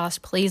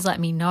podcast, please let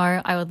me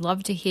know. I would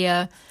love to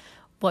hear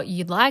what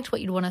you liked, what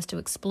you'd want us to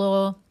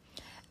explore.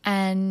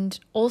 And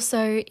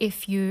also,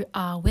 if you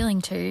are willing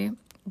to,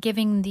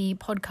 giving the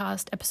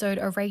podcast episode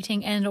a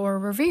rating and or a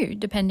review,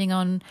 depending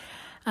on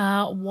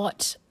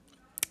what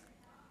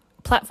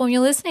platform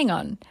you're listening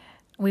on.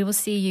 We will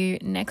see you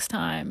next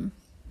time.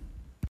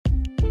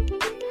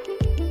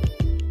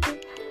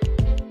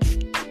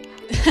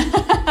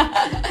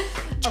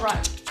 All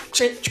right.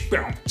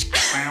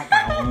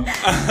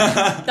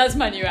 That's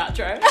my new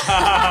outro.